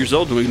 30 years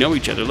old when we know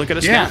each other. Look at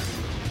us now.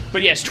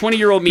 But yes,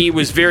 20-year-old me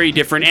was very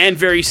different and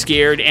very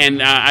scared,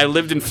 and I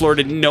lived in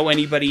Florida, didn't know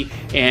anybody,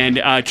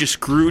 and just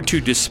grew to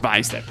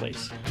despise that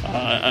place.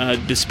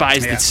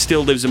 Despise that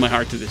still lives in my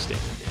heart to this day.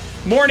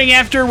 Morning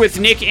After with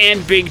Nick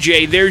and Big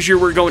J. There's your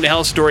We're Going to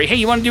Hell story. Hey,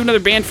 you want to do another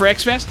band for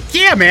X-Fest?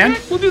 Yeah, man.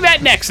 We'll do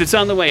that next. It's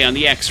on the way on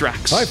the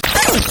X-Rocks.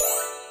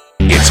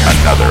 It's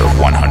another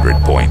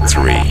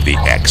 100.3 The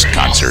X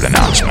concert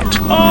announcement.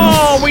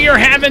 Oh, we are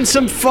having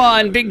some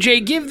fun. Big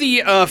J, give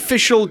the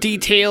official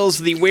details,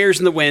 the wheres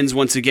and the whens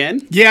once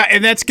again. Yeah,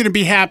 and that's going to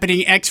be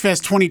happening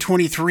X-Fest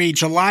 2023,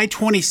 July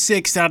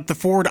 26th out at the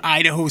Ford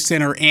Idaho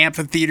Center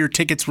Amphitheater.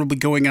 Tickets will be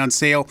going on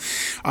sale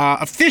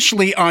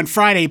officially on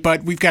Friday,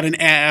 but we've got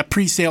a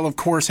pre-sale, of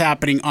course,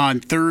 happening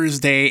on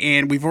Thursday,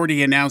 and we've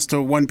already announced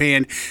one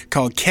band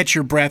called Catch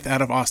Your Breath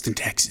out of Austin,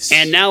 Texas.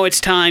 And now it's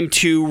time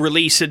to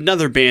release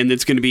another band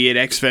that's going to be at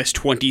X-Fest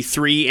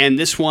 23, and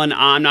this one,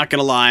 I'm not going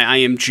to lie, I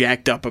am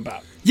jacked up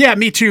about. Yeah,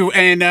 me too.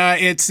 And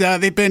it's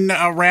they've been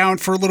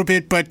around for a little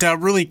bit, but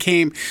really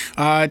came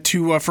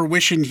to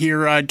fruition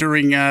here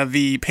during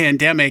the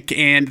pandemic.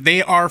 And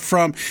they are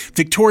from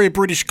Victoria,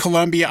 British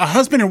Columbia, a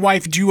husband and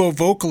wife duo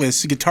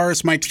vocalists,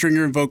 guitarist Mike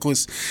Stringer and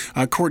vocalist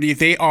Courtney.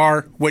 They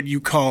are what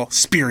you call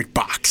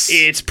Spiritbox.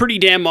 It's pretty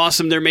damn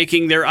awesome. They're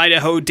making their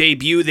Idaho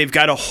debut. They've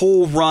got a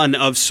whole run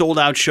of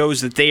sold-out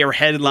shows that they are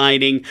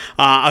headlining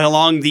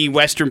along the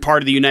western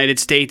part of the United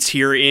States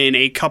here in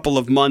a couple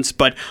of months,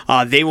 but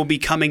they will be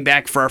coming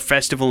back for our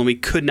festival, and we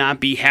could not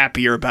be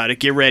happier about it.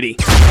 Get ready.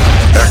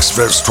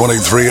 X-Fest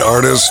 23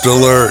 Artist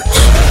Alert.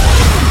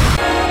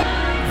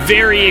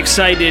 Very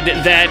excited.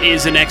 That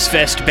is an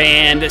X-Fest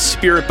band.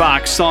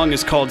 Spiritbox. Song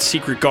is called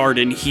Secret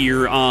Garden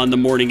here on The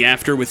Morning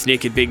After with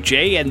Nick and Big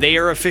J, and they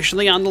are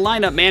officially on the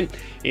lineup, man.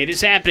 It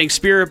is happening.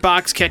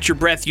 Spiritbox, Catch Your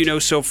Breath, you know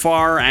so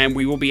far, and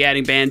we will be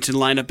adding bands to the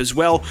lineup as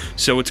well,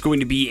 so it's going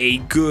to be a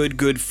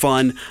good,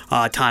 fun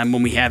time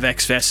when we have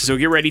X-Fest. So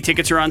get ready.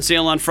 Tickets are on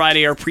sale on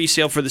Friday. Our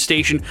pre-sale for the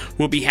station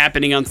will be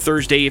happening on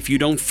Thursday. If you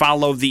don't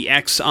follow the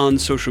X on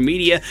social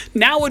media,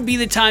 now would be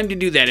the time to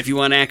do that if you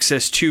want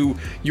access to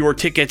your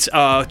tickets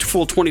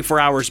full 24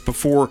 hours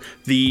before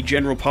the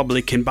general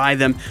public can buy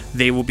them.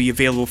 They will be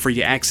available for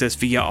you to access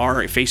via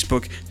our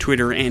Facebook,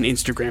 Twitter, and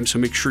Instagram, so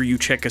make sure you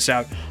check us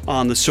out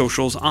on the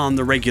socials on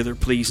the regular,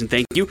 please, and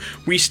thank you.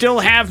 We still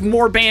have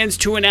more bands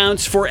to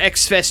announce for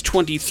X-Fest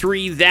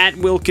 23. That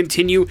will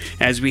continue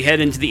as we head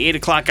into the 8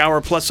 o'clock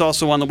hour, plus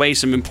also on the way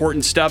some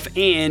important stuff,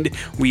 and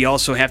we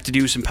also have to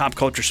do some Pop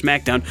Culture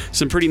Smackdown.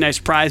 Some pretty nice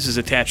prizes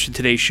attached to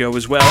today's show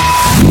as well.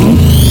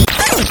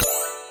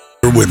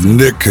 With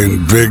Nick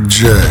and Big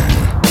J.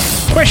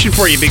 Question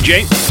for you, Big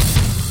J.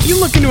 You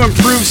looking to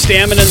improve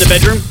stamina in the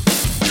bedroom?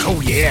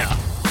 Oh, yeah.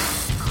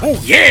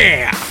 Oh,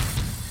 yeah.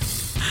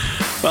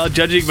 Well,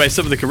 judging by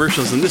some of the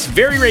commercials on this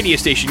very radio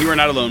station, you are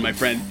not alone, my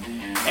friend.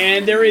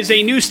 And there is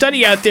a new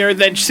study out there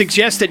that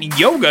suggests that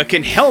yoga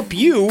can help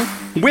you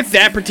with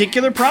that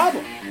particular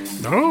problem.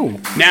 Oh.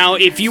 Now,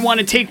 if you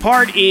want to take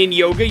part in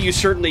yoga, you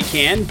certainly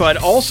can, but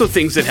also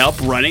things that help: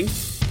 running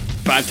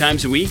 5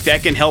 times a week.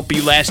 That can help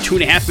you last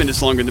 2.5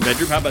 minutes longer in the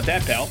bedroom. How about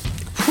that, pal?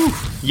 Whew.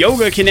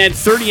 Yoga can add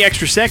 30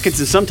 extra seconds,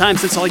 and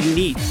sometimes that's all you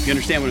need. You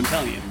understand what I'm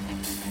telling you?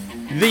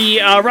 The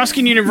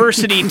Ruskin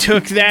University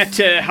took that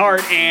to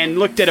heart and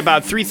looked at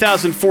about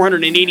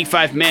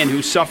 3,485 men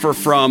who suffer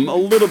from a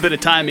little bit of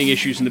timing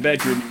issues in the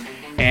bedroom.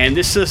 And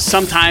this is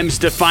sometimes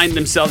defined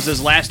themselves as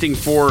lasting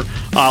for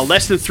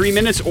less than 3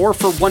 minutes or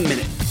for 1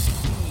 minute.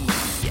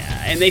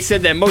 Yeah, and they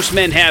said that most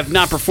men have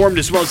not performed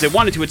as well as they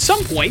wanted to at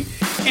some point,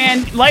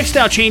 and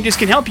lifestyle changes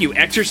can help you.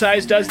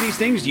 Exercise does these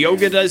things.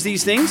 Yoga does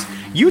these things.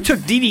 You took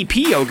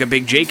DDP yoga,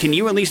 Big J. Can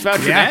you at least vouch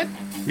for that?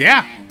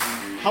 Yeah.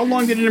 How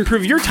long did it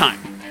improve your time?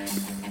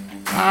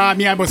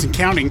 I wasn't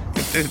counting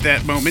at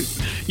that moment.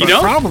 You but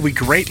know? Probably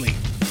greatly.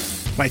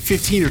 By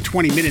 15 or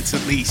 20 minutes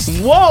at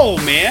least. Whoa,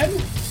 man.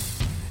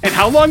 And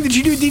how long did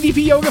you do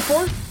DDP yoga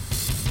for?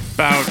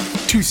 About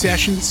 2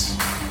 sessions.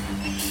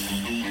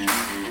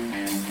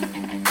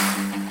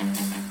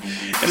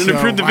 And it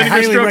improved the I vinegar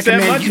highly strokes that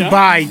recommend much, you huh?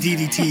 buy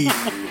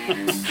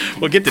DDT.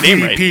 Well, get the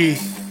name right.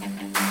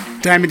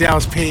 DDP. Diamond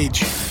Dallas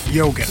Page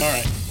Yoga. All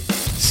right.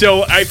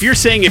 So if you're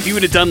saying if you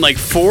would have done like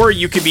 4,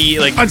 you could be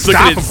like looking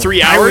at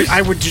 3 hours?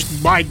 I would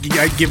just I'd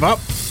give up.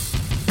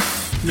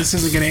 This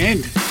isn't going to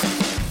end.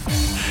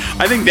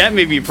 I think that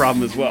may be a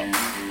problem as well.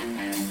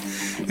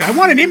 I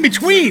want an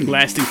in-between.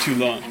 Lasting too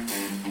long.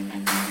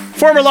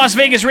 Former Las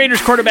Vegas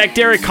Raiders quarterback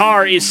Derek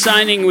Carr is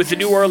signing with the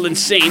New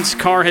Orleans Saints.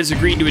 Carr has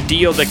agreed to a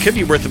deal that could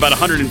be worth about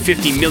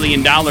 $150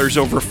 million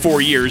over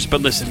 4 years.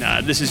 But listen,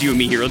 this is you and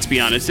me here. Let's be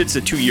honest. It's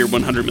a 2-year,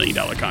 $100 million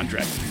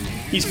contract.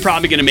 He's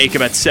probably going to make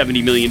about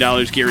 $70 million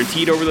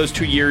guaranteed over those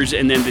 2 years,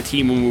 and then the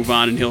team will move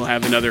on, and he'll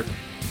have another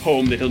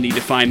home that he'll need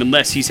to find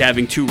unless he's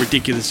having 2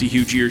 ridiculously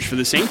huge years for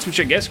the Saints, which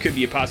I guess could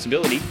be a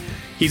possibility.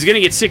 He's going to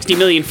get $60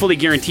 million fully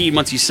guaranteed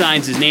once he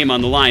signs his name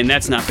on the line.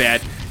 That's not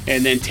bad.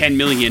 And then $10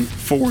 million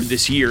for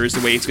this year is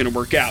the way it's going to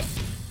work out.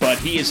 But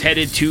he is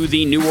headed to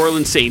the New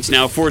Orleans Saints.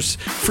 Now, of course,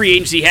 free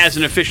agency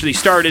hasn't officially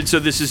started, so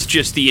this is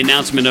just the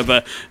announcement of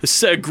a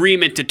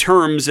agreement to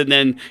terms, and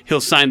then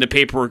he'll sign the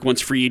paperwork once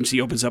free agency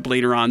opens up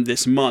later on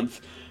this month.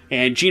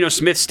 And Geno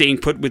Smith staying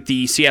put with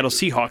the Seattle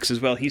Seahawks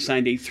as well. He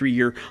signed a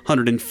 3-year,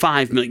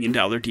 $105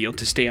 million deal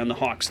to stay on the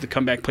Hawks. The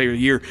comeback player of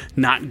the year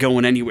not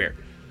going anywhere.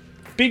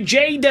 Big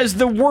J, does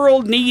the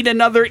world need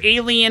another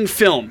Alien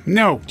film?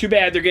 No. Too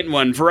bad they're getting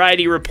one.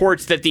 Variety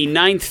reports that the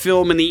 9th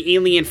film in the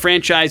Alien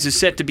franchise is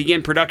set to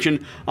begin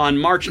production on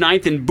March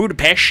 9th in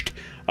Budapest.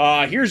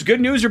 Here's good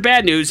news or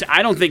bad news.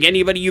 I don't think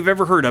anybody you've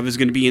ever heard of is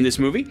going to be in this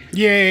movie.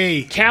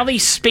 Yay. Callie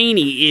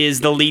Spaney is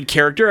the lead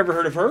character. Ever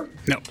heard of her?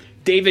 No.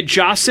 David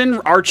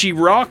Josson, Archie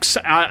Rocks,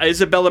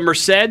 Isabella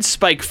Merced,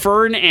 Spike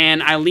Fern,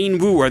 and Eileen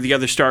Wu are the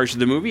other stars of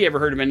the movie. Ever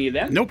heard of any of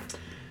them? Nope.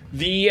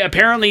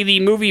 Apparently,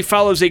 the movie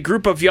follows a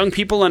group of young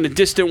people on a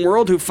distant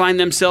world who find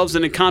themselves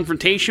in a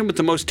confrontation with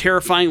the most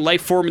terrifying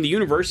life form in the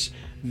universe.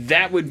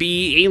 That would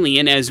be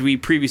Alien, as we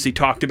previously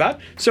talked about.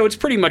 So it's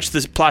pretty much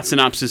the plot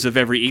synopsis of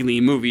every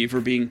Alien movie, if we're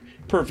being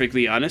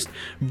perfectly honest.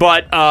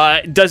 But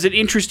does it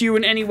interest you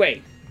in any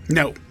way?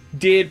 No.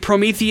 Did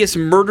Prometheus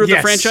murder the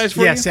franchise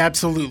for you? Yes,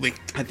 absolutely.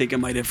 I think it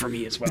might have for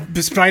me as well.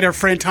 Despite our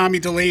friend Tommy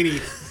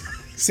Delaney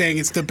saying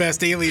it's the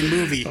best Alien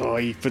movie. Oh,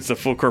 he puts the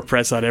full court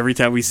press on every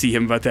time we see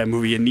him about that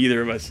movie, and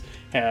neither of us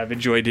have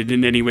enjoyed it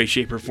in any way,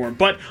 shape, or form.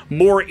 But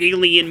more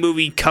Alien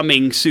movie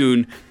coming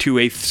soon to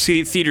a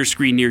theater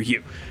screen near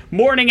you.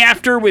 Morning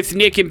After with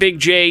Nick and Big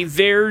J.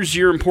 There's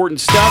your important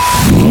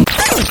stuff.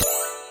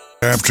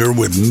 After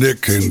with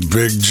Nick and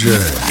Big J.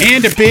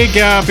 And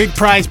a big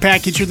prize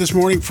package here this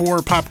morning for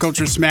Pop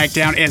Culture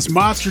Smackdown as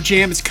Monster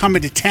Jam is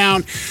coming to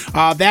town.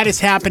 That is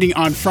happening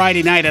on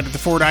Friday night at the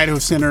Ford Idaho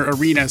Center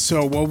Arena.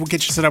 So we'll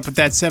get you set up with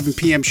that 7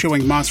 p.m.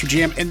 showing Monster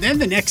Jam. And then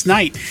the next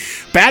night,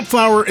 Bad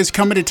Flower is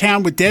coming to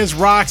town with Des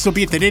Rocks. They'll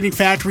be at the Knitting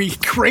Factory.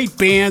 Great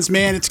bands,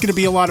 man. It's going to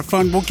be a lot of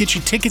fun. We'll get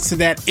you tickets to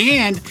that.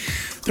 And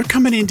they're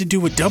coming in to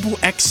do a double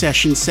X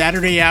session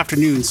Saturday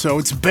afternoon. So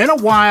it's been a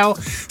while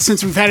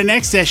since we've had an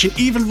X session,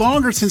 even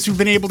longer since we've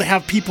been able to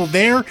have people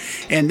there.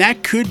 And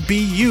that could be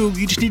you.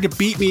 You just need to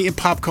beat me in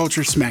Pop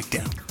Culture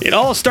Smackdown. It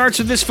all starts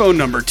with this phone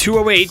number,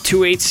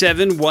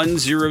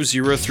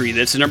 208-287-1003.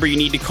 That's the number you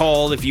need to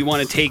call if you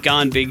want to take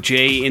on Big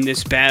J in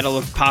this battle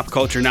of pop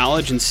culture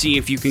knowledge and see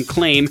if you can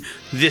claim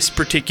this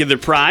particular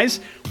prize.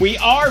 We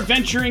are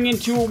venturing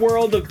into a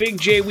world of Big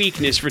J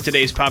weakness for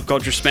today's Pop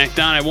Culture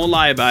Smackdown. I won't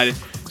lie about it.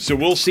 So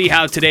we'll see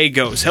how today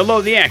goes. Hello,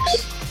 the X.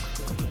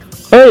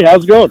 Hey,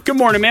 how's it going? Good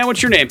morning, man.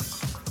 What's your name?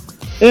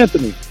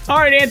 Anthony. All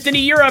right, Anthony,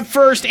 you're up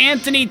first.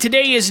 Anthony,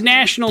 today is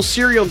National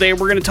Cereal Day.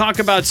 We're going to talk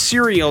about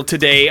cereal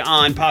today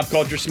on Pop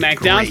Culture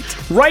Smackdown.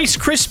 Great. Rice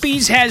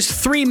Krispies has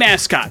 3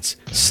 mascots: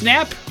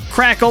 Snap,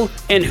 Crackle,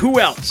 and who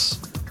else?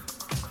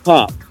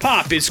 Pop.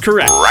 Pop is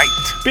correct. Right.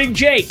 Big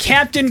J,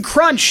 Captain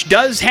Crunch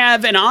does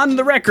have an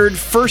on-the-record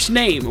first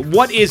name.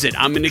 What is it?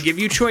 I'm going to give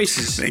you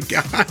choices. Thank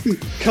God.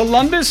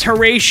 Columbus,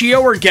 Horatio,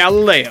 or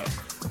Galileo?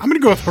 I'm going to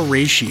go with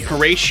Horatio.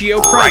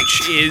 Horatio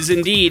Crunch is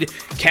indeed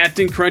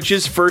Captain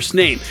Crunch's first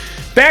name.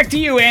 Back to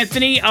you,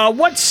 Anthony.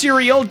 What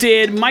cereal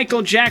did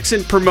Michael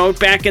Jackson promote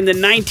back in the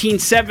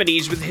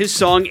 1970s with his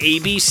song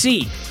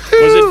ABC?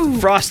 Was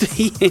it Frosted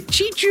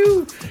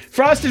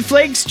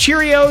Flakes,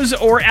 Cheerios,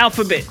 or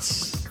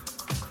Alphabets?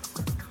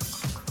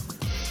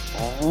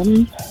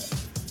 Can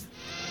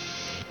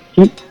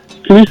you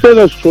say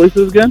those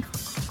choices again?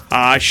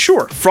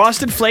 Sure.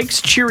 Frosted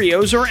Flakes,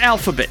 Cheerios, or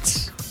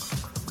Alphabets?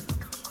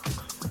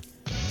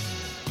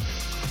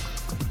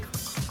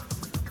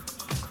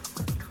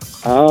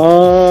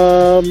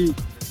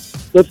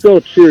 Let's go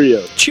with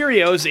Cheerios.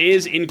 Cheerios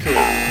is incorrect.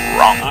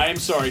 Wrong. I am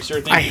sorry,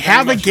 sir. Thank I you very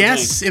have a much for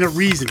guess and a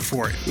reason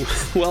for it. playing.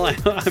 Well,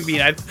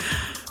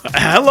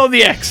 hello,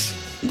 the X.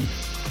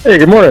 Hey,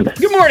 good morning.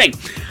 Good morning.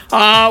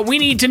 We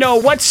need to know,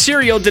 what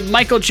cereal did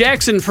Michael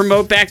Jackson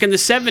promote back in the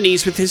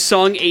 70s with his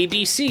song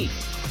ABC?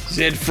 Is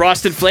it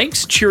Frosted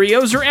Flakes,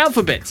 Cheerios, or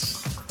Alphabets?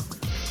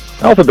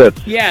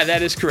 Alphabets. Yeah,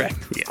 that is correct.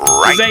 Yeah.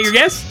 Right. Was that your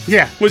guess?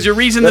 Yeah. Was your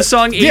reason the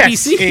song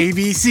Yes, ABC?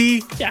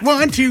 ABC. Yeah.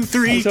 1, 2, I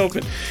 3. was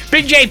hoping.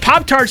 Big J,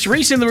 Pop-Tarts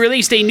recently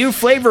released a new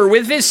flavor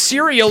with this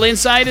cereal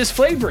inside as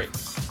flavoring.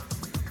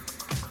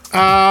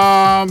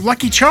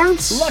 Lucky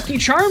Charms? Lucky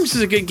Charms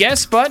is a good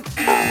guess, but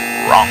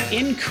Wrong.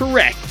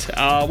 incorrect.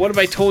 What if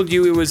I told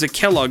you it was a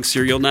Kellogg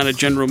cereal, not a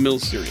General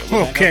Mills cereal? Would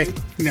that Okay, help?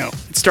 no.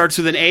 It starts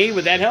with an A.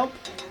 Would that help?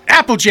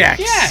 Apple Jacks.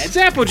 Yeah, it's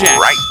Apple Jacks.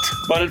 Right.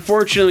 But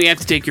unfortunately, you have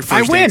to take your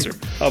first I win. answer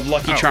of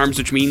Lucky Charms,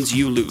 which means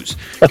you lose.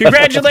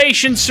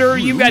 Congratulations, sir.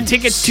 You've got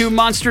tickets to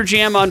Monster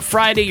Jam on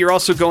Friday. You're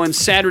also going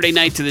Saturday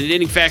night to the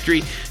Knitting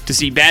Factory to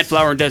see Bad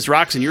Flower and Des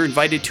Rocks, and you're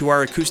invited to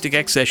our Acoustic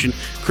X session,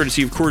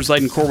 courtesy of Coors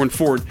Light and Corwin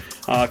Ford,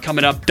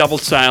 coming up double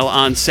style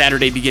on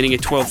Saturday beginning at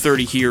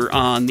 12:30 here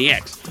on the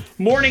X.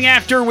 Morning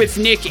After with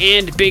Nick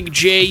and Big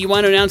J. You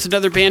want to announce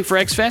another band for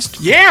X Fest?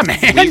 Yeah,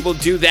 We man. will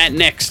do that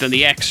next on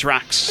the X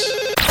Rocks.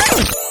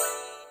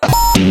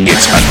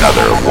 It's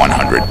another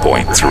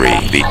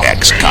 100.3 The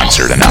X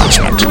concert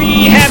announcement.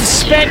 We have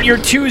spent your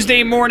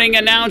Tuesday morning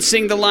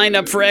announcing the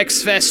lineup for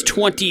X-Fest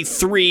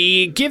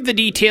 23. Give the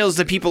details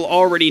that people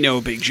already know,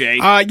 Big J.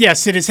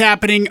 Yes, it is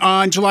happening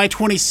on July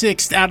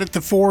 26th out at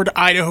the Ford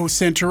Idaho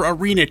Center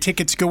Arena.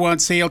 Tickets go on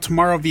sale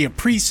tomorrow via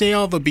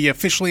pre-sale. They'll be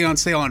officially on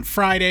sale on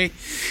Friday.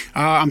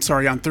 On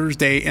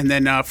Thursday. And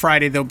then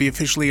Friday they'll be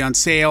officially on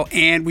sale.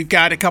 And we've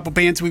got a couple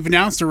bands we've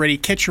announced already.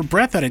 Catch Your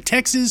Breath out of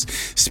Texas.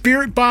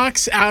 Spirit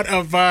Box out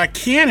of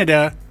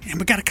Canada. And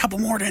we got a couple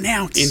more to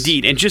announce.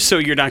 Indeed. And just so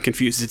you're not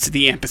confused, it's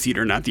the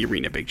amphitheater, not the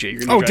arena, Big J.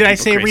 Did I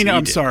say arena?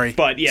 I'm sorry.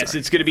 But yes,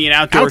 it's going to be an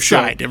outdoor show.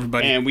 Outside,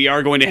 everybody. And we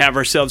are going to have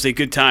ourselves a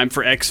good time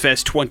for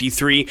XFest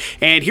 23.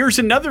 And here's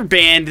another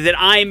band that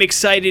I'm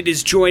excited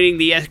is joining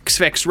the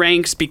XFest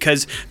ranks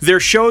because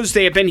their shows,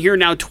 they have been here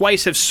now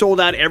twice, have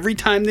sold out every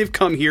time they've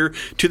come here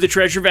to the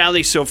Treasure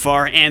Valley so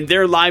far. And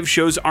their live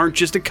shows aren't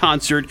just a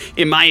concert.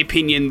 In my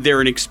opinion,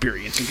 they're an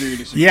experience. Agree or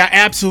disagree? Yeah,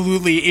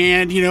 absolutely.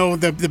 And, you know,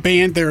 the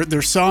band,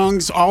 their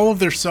songs, all of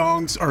their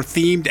songs are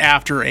themed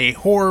after a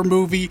horror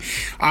movie.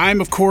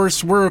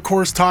 We're of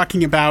course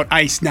talking about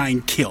Ice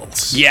Nine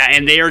Kills. Yeah,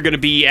 and they are going to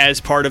be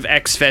as part of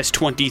XFest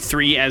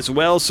 23 as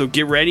well, so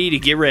get ready to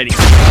get ready.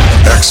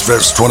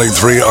 XFest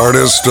 23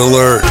 artist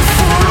alert.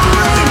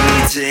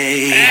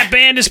 That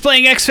band is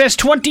playing XFest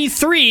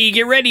 23.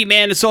 Get ready,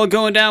 man. It's all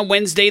going down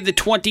Wednesday the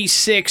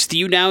 26th.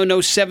 You now know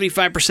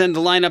 75% of the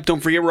lineup.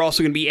 Don't forget, we're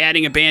also going to be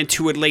adding a band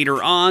to it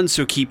later on,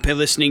 so keep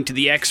listening to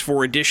the X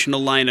for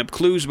additional lineup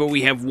clues. But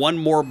we have one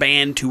more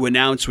band to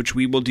announce, which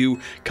we will do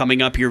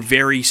coming up here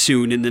very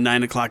soon in the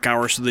 9 o'clock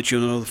hour so that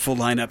you'll know the full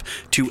lineup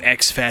to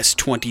XFest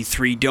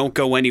 23. Don't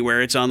go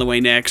anywhere. It's on the way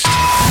next.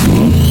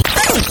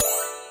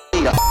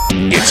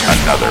 It's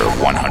another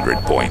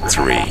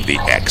 100.3 The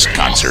X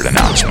concert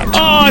announcement.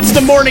 Oh, it's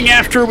the morning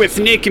after with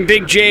Nick and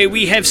Big J.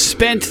 We have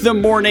spent the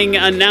morning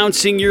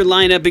announcing your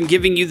lineup and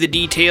giving you the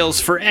details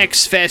for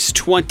XFest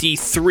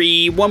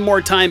 23. One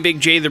more time, Big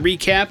J, the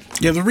recap.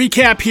 Yeah, the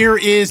recap here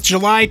is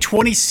July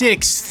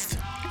 26th.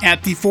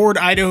 At the Ford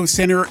Idaho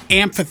Center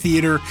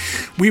Amphitheater,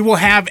 we will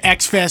have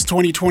XFest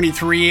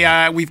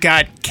 2023. We've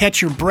got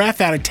Catch Your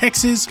Breath out of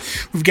Texas.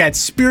 We've got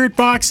Spirit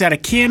Box out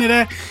of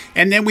Canada.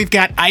 And then we've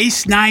got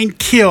Ice Nine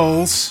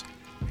Kills.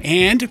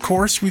 And, of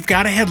course, we've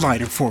got a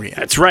headliner for you.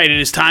 That's right.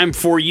 It is time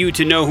for you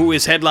to know who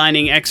is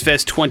headlining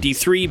XFest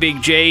 23.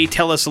 Big J,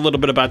 tell us a little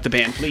bit about the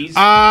band, please.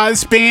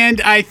 This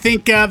band, I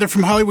think they're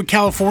from Hollywood,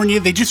 California.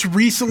 They just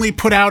recently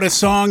put out a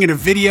song and a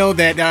video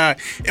that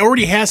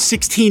already has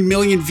 16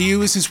 million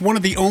views. It's one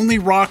of the only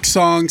rock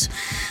songs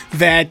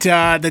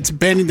that's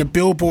been in the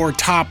Billboard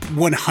Top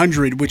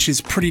 100, which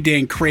is pretty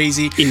dang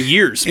crazy. In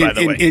years, by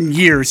the way. In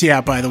years,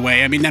 yeah, by the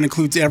way. I mean, that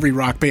includes every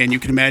rock band you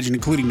can imagine,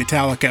 including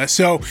Metallica.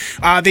 So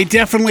they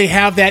definitely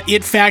have that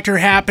it factor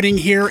happening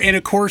here. And,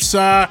 of course,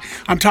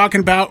 I'm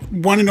talking about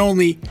one and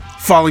only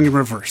Falling in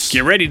Reverse.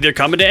 Get ready. They're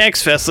coming to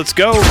XFest. Let's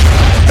go.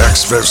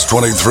 XFest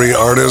 23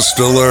 artist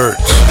alert.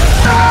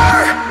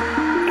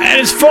 That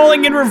is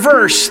Falling in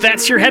Reverse.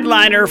 That's your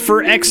headliner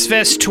for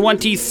XFest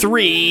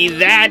 23.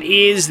 That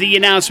is the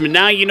announcement.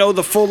 Now you know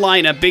the full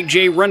lineup. Big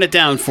J, run it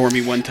down for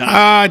me one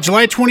time.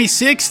 July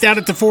 26th, out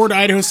at the Ford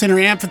Idaho Center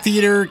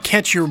Amphitheater.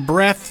 Catch Your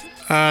Breath,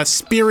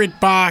 Spirit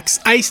Box,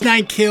 Ice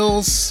Nine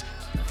Kills,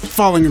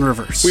 Falling in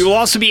Reverse. We will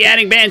also be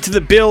adding band to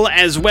the bill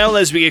as well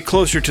as we get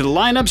closer to the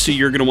lineup, so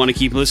you're going to want to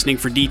keep listening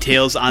for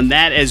details on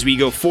that as we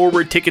go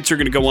forward. Tickets are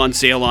going to go on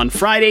sale on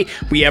Friday.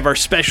 We have our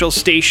special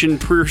station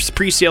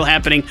pre-sale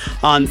happening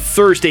on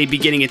Thursday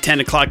beginning at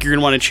 10 o'clock. You're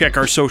going to want to check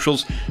our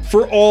socials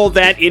for all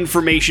that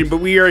information, but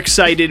we are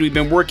excited. We've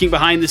been working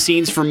behind the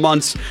scenes for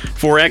months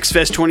for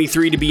XFest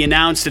 23 to be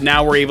announced, and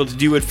now we're able to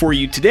do it for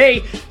you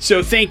today.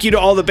 So thank you to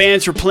all the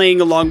bands for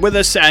playing along with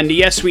us, and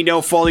yes, we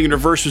know Falling in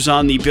Reverse was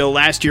on the bill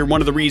last year. One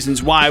of the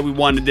reasons why we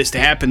wanted this to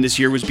happen this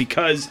year was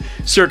because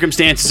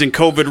circumstances and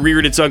COVID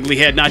reared its ugly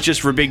head, not just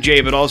for Big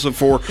J, but also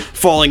for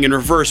Falling in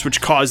Reverse,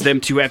 which caused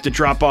them to have to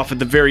drop off at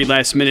the very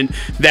last minute.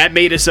 That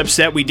made us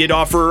upset. We did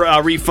offer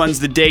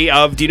refunds the day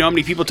of. Do you know how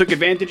many people took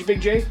advantage,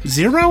 Big J?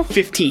 0?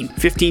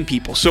 15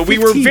 people. So we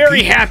were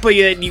very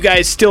happy that you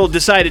guys still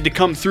decided to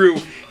come through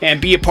and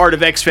be a part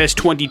of XFest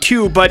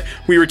 22, but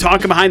we were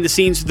talking behind the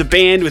scenes with the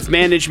band, with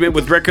management,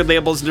 with record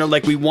labels, and they're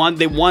like, they want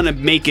to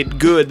make it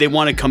good. They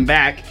want to come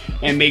back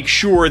and make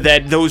sure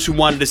that those who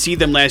wanted to see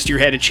them last year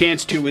had a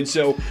chance to. And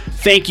so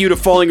thank you to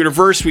Falling in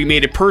Reverse. We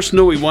made it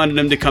personal. We wanted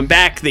them to come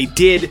back. They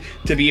did,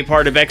 to be a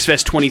part of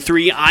XFest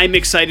 23. I'm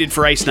excited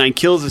for Ice Nine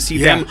Kills to see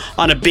them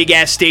on a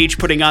big-ass stage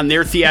putting on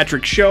their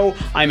theatric show.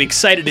 I'm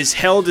excited as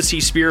hell to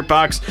see Spirit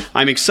Box.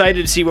 I'm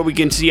excited to see what we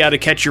can see out of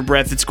Catch Your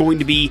Breath. It's going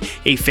to be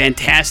a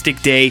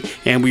fantastic day,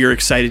 and we are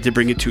excited to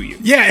bring it to you.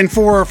 Yeah, and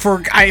for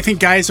I think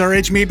guys our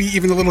age, maybe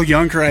even a little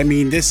younger, I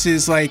mean, this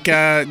is like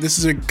this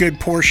is a good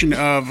portion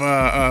of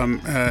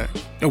a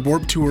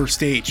Warped Tour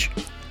stage.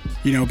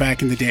 you know,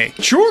 back in the day.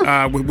 Sure.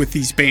 With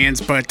these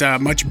bands, but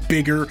much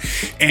bigger.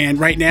 And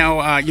right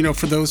now, you know,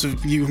 for those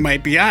of you who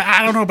might be,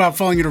 I don't know about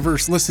Falling in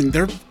Reverse. Listen,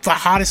 they're the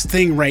hottest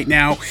thing right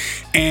now.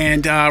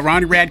 And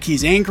Ronnie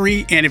Radke's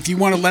angry. And if you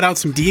want to let out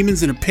some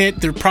demons in a pit,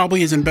 there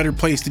probably isn't a better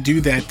place to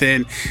do that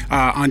than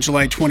on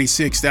July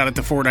 26th out at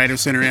the Ford Idaho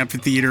Center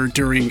Amphitheater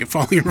during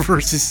Falling in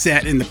Reverse's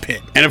set in the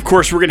pit. And of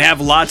course, we're going to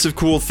have lots of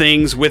cool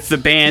things with the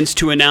bands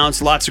to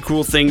announce, lots of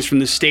cool things from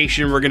the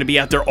station. We're going to be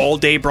out there all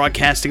day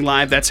broadcasting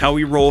live. That's how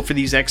we roll. for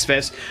these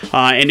X-Fest.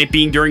 And it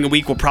being during a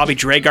week, we'll probably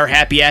drag our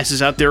happy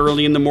asses out there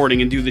early in the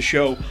morning and do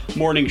the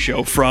morning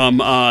show from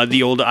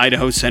the old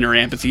Idaho Center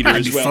Amphitheater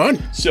as well. That'd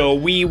be fun. So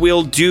we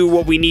will do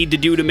what we need to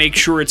do to make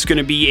sure it's going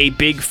to be a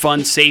big,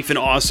 fun, safe, and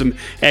awesome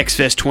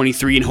X-Fest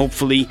 23, and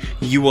hopefully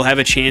you will have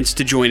a chance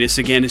to join us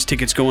again as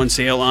tickets go on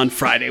sale on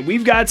Friday.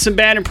 We've got some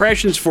bad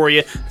impressions for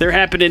you. They're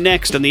happening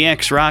next on the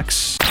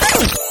X-Rocks.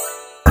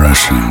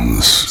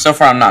 Impressions. So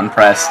far, I'm not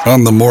impressed.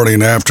 On the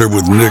morning after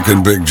with Nick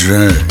and Big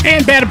J.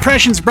 And Bad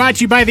Impressions brought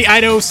to you by the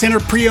Idaho Center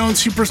Pre-Owned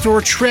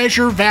Superstore,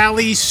 Treasure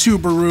Valley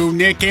Subaru,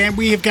 Nick. And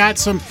we have got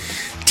some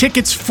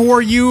tickets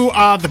for you.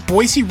 The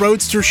Boise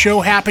Roadster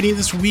Show happening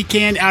this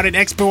weekend out at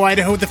Expo,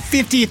 Idaho. The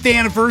 50th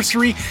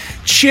anniversary.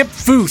 Chip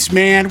Foose,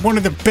 man, one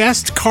of the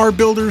best car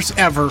builders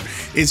ever,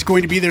 is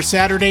going to be there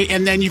Saturday.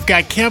 And then you've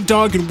got Kev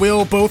Dog and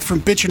Will, both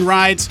from Bitchin'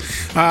 Rides.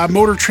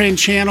 Motor Trend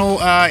Channel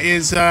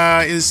is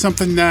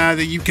something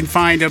that you can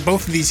find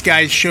both of these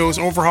guys' shows.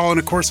 Overhaul, and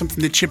of course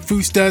something that Chip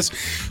Foose does.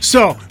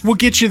 So we'll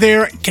get you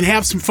there, can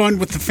have some fun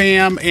with the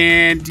fam,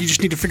 and you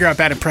just need to figure out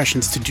bad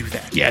impressions to do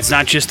that. Yeah, it's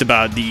not just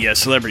about the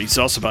celebrities, it's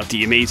also about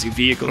the amazing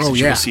vehicles that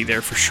you'll see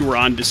there for sure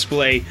on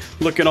display,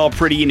 looking all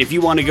pretty. And if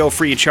you want to go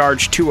free of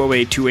charge,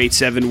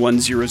 208-287-1003.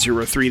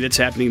 That's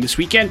happening this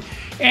weekend.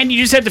 And you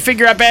just have to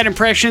figure out bad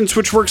impressions,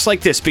 which works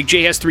like this. Big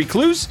J has 3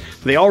 clues.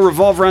 They all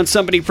revolve around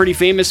somebody pretty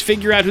famous.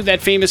 Figure out who that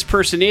famous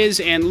person is,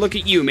 and look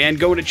at you, man,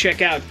 going to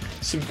check out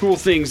some cool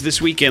things this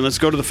weekend. Let's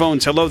go to the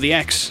phones. Hello, the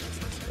X.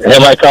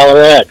 Am I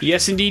caller X?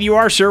 Yes, indeed you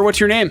are, sir. What's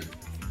your name?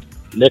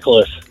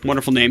 Nicholas.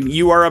 Wonderful name.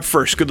 You are up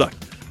first. Good luck.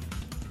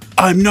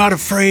 I'm not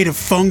afraid of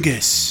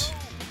fungus.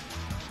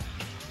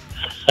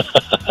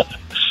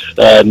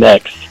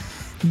 Next.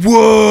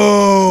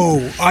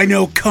 Whoa! I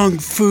know Kung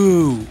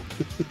Fu.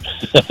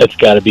 It's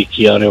got to be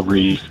Keanu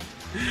Reeves.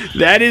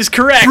 That is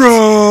correct.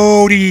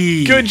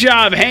 Brody! Good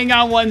job. Hang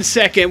on 1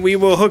 second. We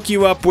will hook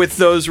you up with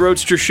those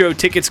Roadster Show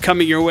tickets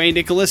coming your way,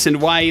 Nicholas.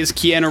 And why is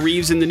Keanu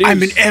Reeves in the news?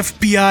 I'm an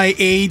FBI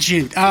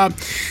agent.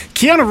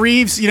 Keanu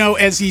Reeves,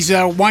 as he's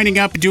winding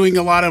up doing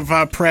a lot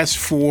of press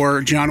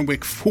for John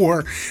Wick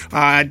 4,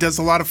 does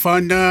a lot of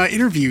fun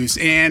interviews.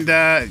 And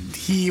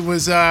he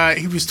was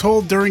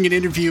told during an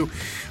interview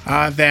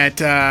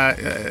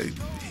that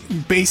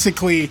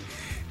basically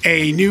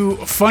a new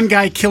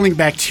fungi-killing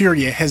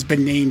bacteria has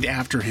been named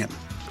after him.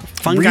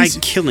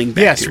 Fungi-killing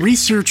bacteria? Yes,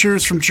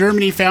 researchers from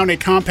Germany found a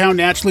compound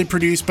naturally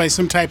produced by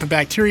some type of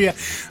bacteria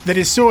that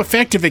is so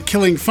effective at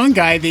killing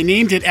fungi, they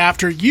named it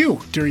after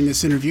you during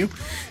this interview.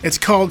 It's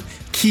called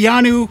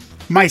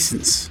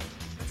Keanu-mycins.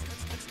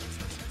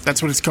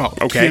 That's what it's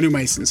called, okay.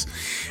 Keanu-mycins.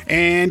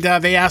 And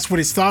they asked what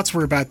his thoughts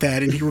were about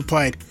that, and he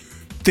replied,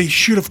 "They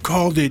should have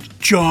called it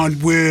John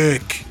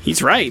Wick."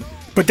 He's right.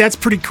 But that's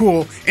pretty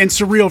cool and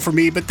surreal for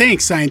me. But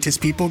thanks, scientist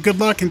people. Good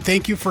luck, and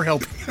thank you for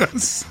helping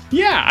us.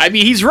 Yeah, I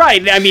mean, he's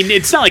right. I mean,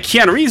 it's not like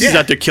Keanu Reeves is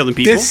out there killing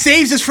people. This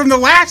saves us from The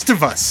Last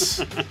of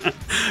Us.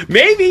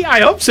 Maybe.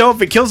 I hope so.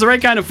 If it kills the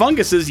right kind of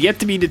funguses, yet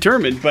to be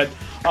determined. But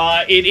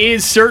it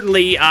is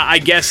certainly, I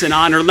guess, an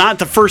honor. Not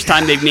the first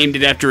time they've named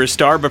it after a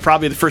star, but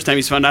probably the first time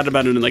he's found out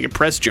about it in like a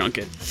press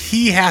junket.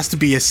 He has to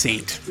be a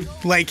saint.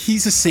 Like,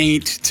 he's a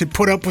saint to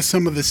put up with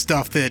some of the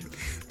stuff that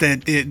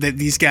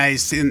these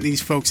guys and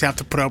these folks have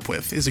to put up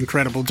with is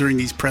incredible during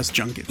these press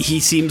junkets.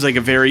 He seems like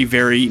a very,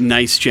 very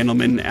nice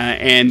gentleman,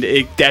 and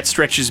that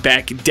stretches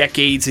back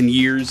decades and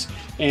years,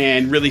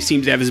 and really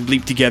seems to have his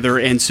bleep together,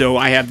 and so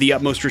I have the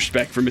utmost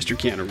respect for Mr.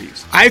 Keanu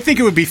Reeves. I think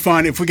it would be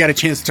fun if we got a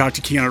chance to talk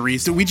to Keanu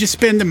Reeves, that we just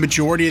spend the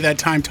majority of that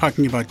time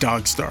talking about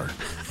Dogstar.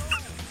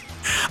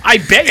 I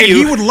bet and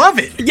he would love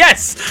it.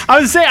 Yes. I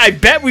was saying, I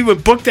bet we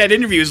would book that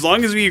interview as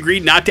long as we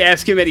agreed not to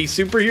ask him any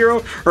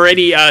superhero or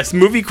any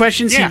movie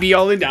questions. Yeah. He'd be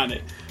all in on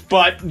it.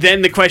 But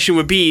then the question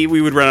would be,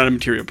 we would run out of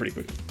material pretty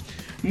quickly.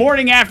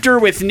 Morning After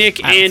with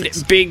Nick and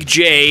Big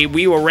J.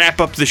 We will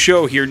wrap up the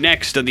show here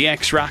next on the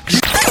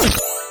X-Rocks.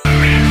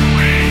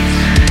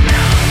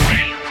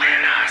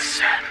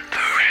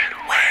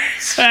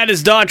 That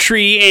is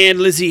Daughtry and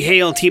Lizzie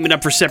Hale teaming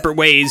up for Separate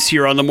Ways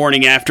here on the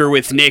Morning After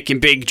with Nick and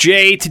Big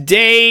J.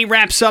 Today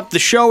wraps up the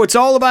show. It's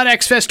all about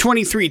X-Fest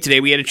 23 today.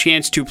 We had a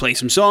chance to play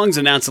some songs,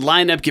 announce the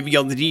lineup, give you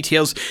all the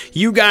details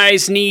you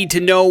guys need to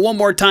know. One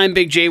more time,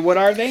 Big J, what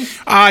are they?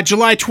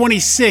 July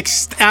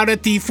 26th, out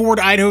at the Ford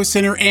Idaho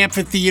Center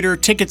Amphitheater.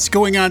 Tickets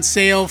going on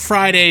sale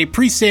Friday.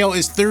 Pre-sale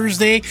is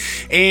Thursday.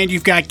 And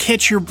you've got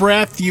Catch Your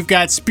Breath, you've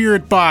got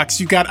Spirit Box,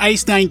 you've got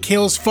Ice Nine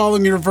Kills,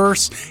 Falling in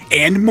Reverse,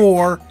 and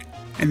more.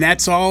 And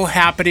that's all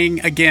happening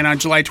again on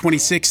July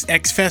 26th,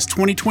 X-Fest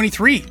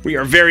 2023. We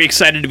are very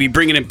excited to be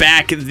bringing it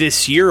back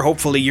this year.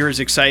 Hopefully you're as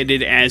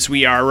excited as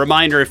we are.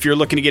 Reminder, if you're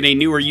looking to get a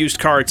new or used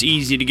car, it's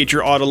easy to get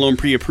your auto loan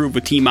pre-approved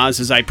with Team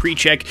Mazda's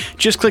iPreCheck.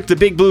 Just click the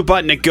big blue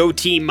button at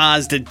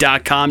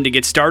goteammazda.com to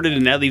get started,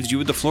 and that leaves you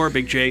with the floor,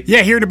 Big J.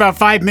 Yeah, here in about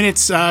 5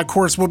 minutes, of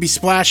course, we'll be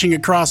splashing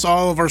across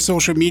all of our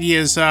social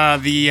medias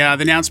the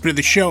announcement of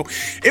the show.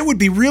 It would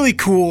be really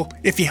cool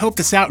if you helped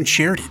us out and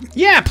shared it.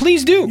 Yeah,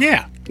 please do.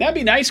 Yeah. That'd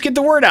be nice. Get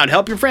the word out.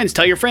 Help your friends.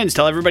 Tell your friends.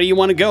 Tell everybody you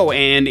want to go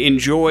and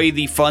enjoy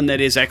the fun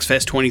that is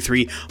XFest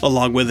 23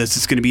 along with us.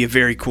 It's going to be a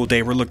very cool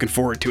day. We're looking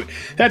forward to it.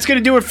 That's going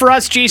to do it for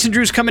us. Jason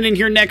Drew's coming in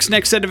here next.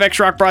 Next set of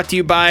X-Rock brought to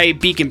you by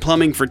Beacon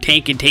Plumbing for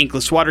tank and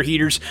tankless water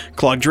heaters,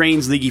 clogged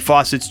drains, leaky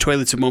faucets,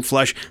 toilets that won't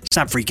flush.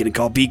 Stop freaking and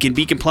call Beacon.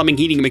 Beacon Plumbing,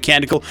 Heating and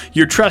Mechanical,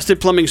 your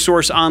trusted plumbing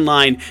source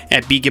online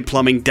at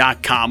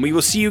beaconplumbing.com. We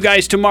will see you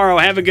guys tomorrow.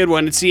 Have a good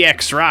one. It's the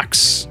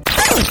X-Rocks.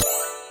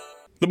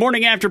 The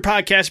Morning After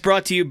podcast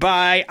brought to you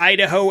by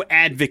Idaho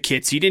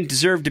Advocates. You didn't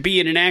deserve to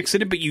be in an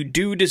accident, but you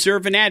do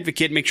deserve an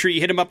advocate. Make sure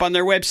you hit them up on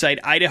their website,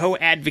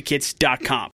 idahoadvocates.com.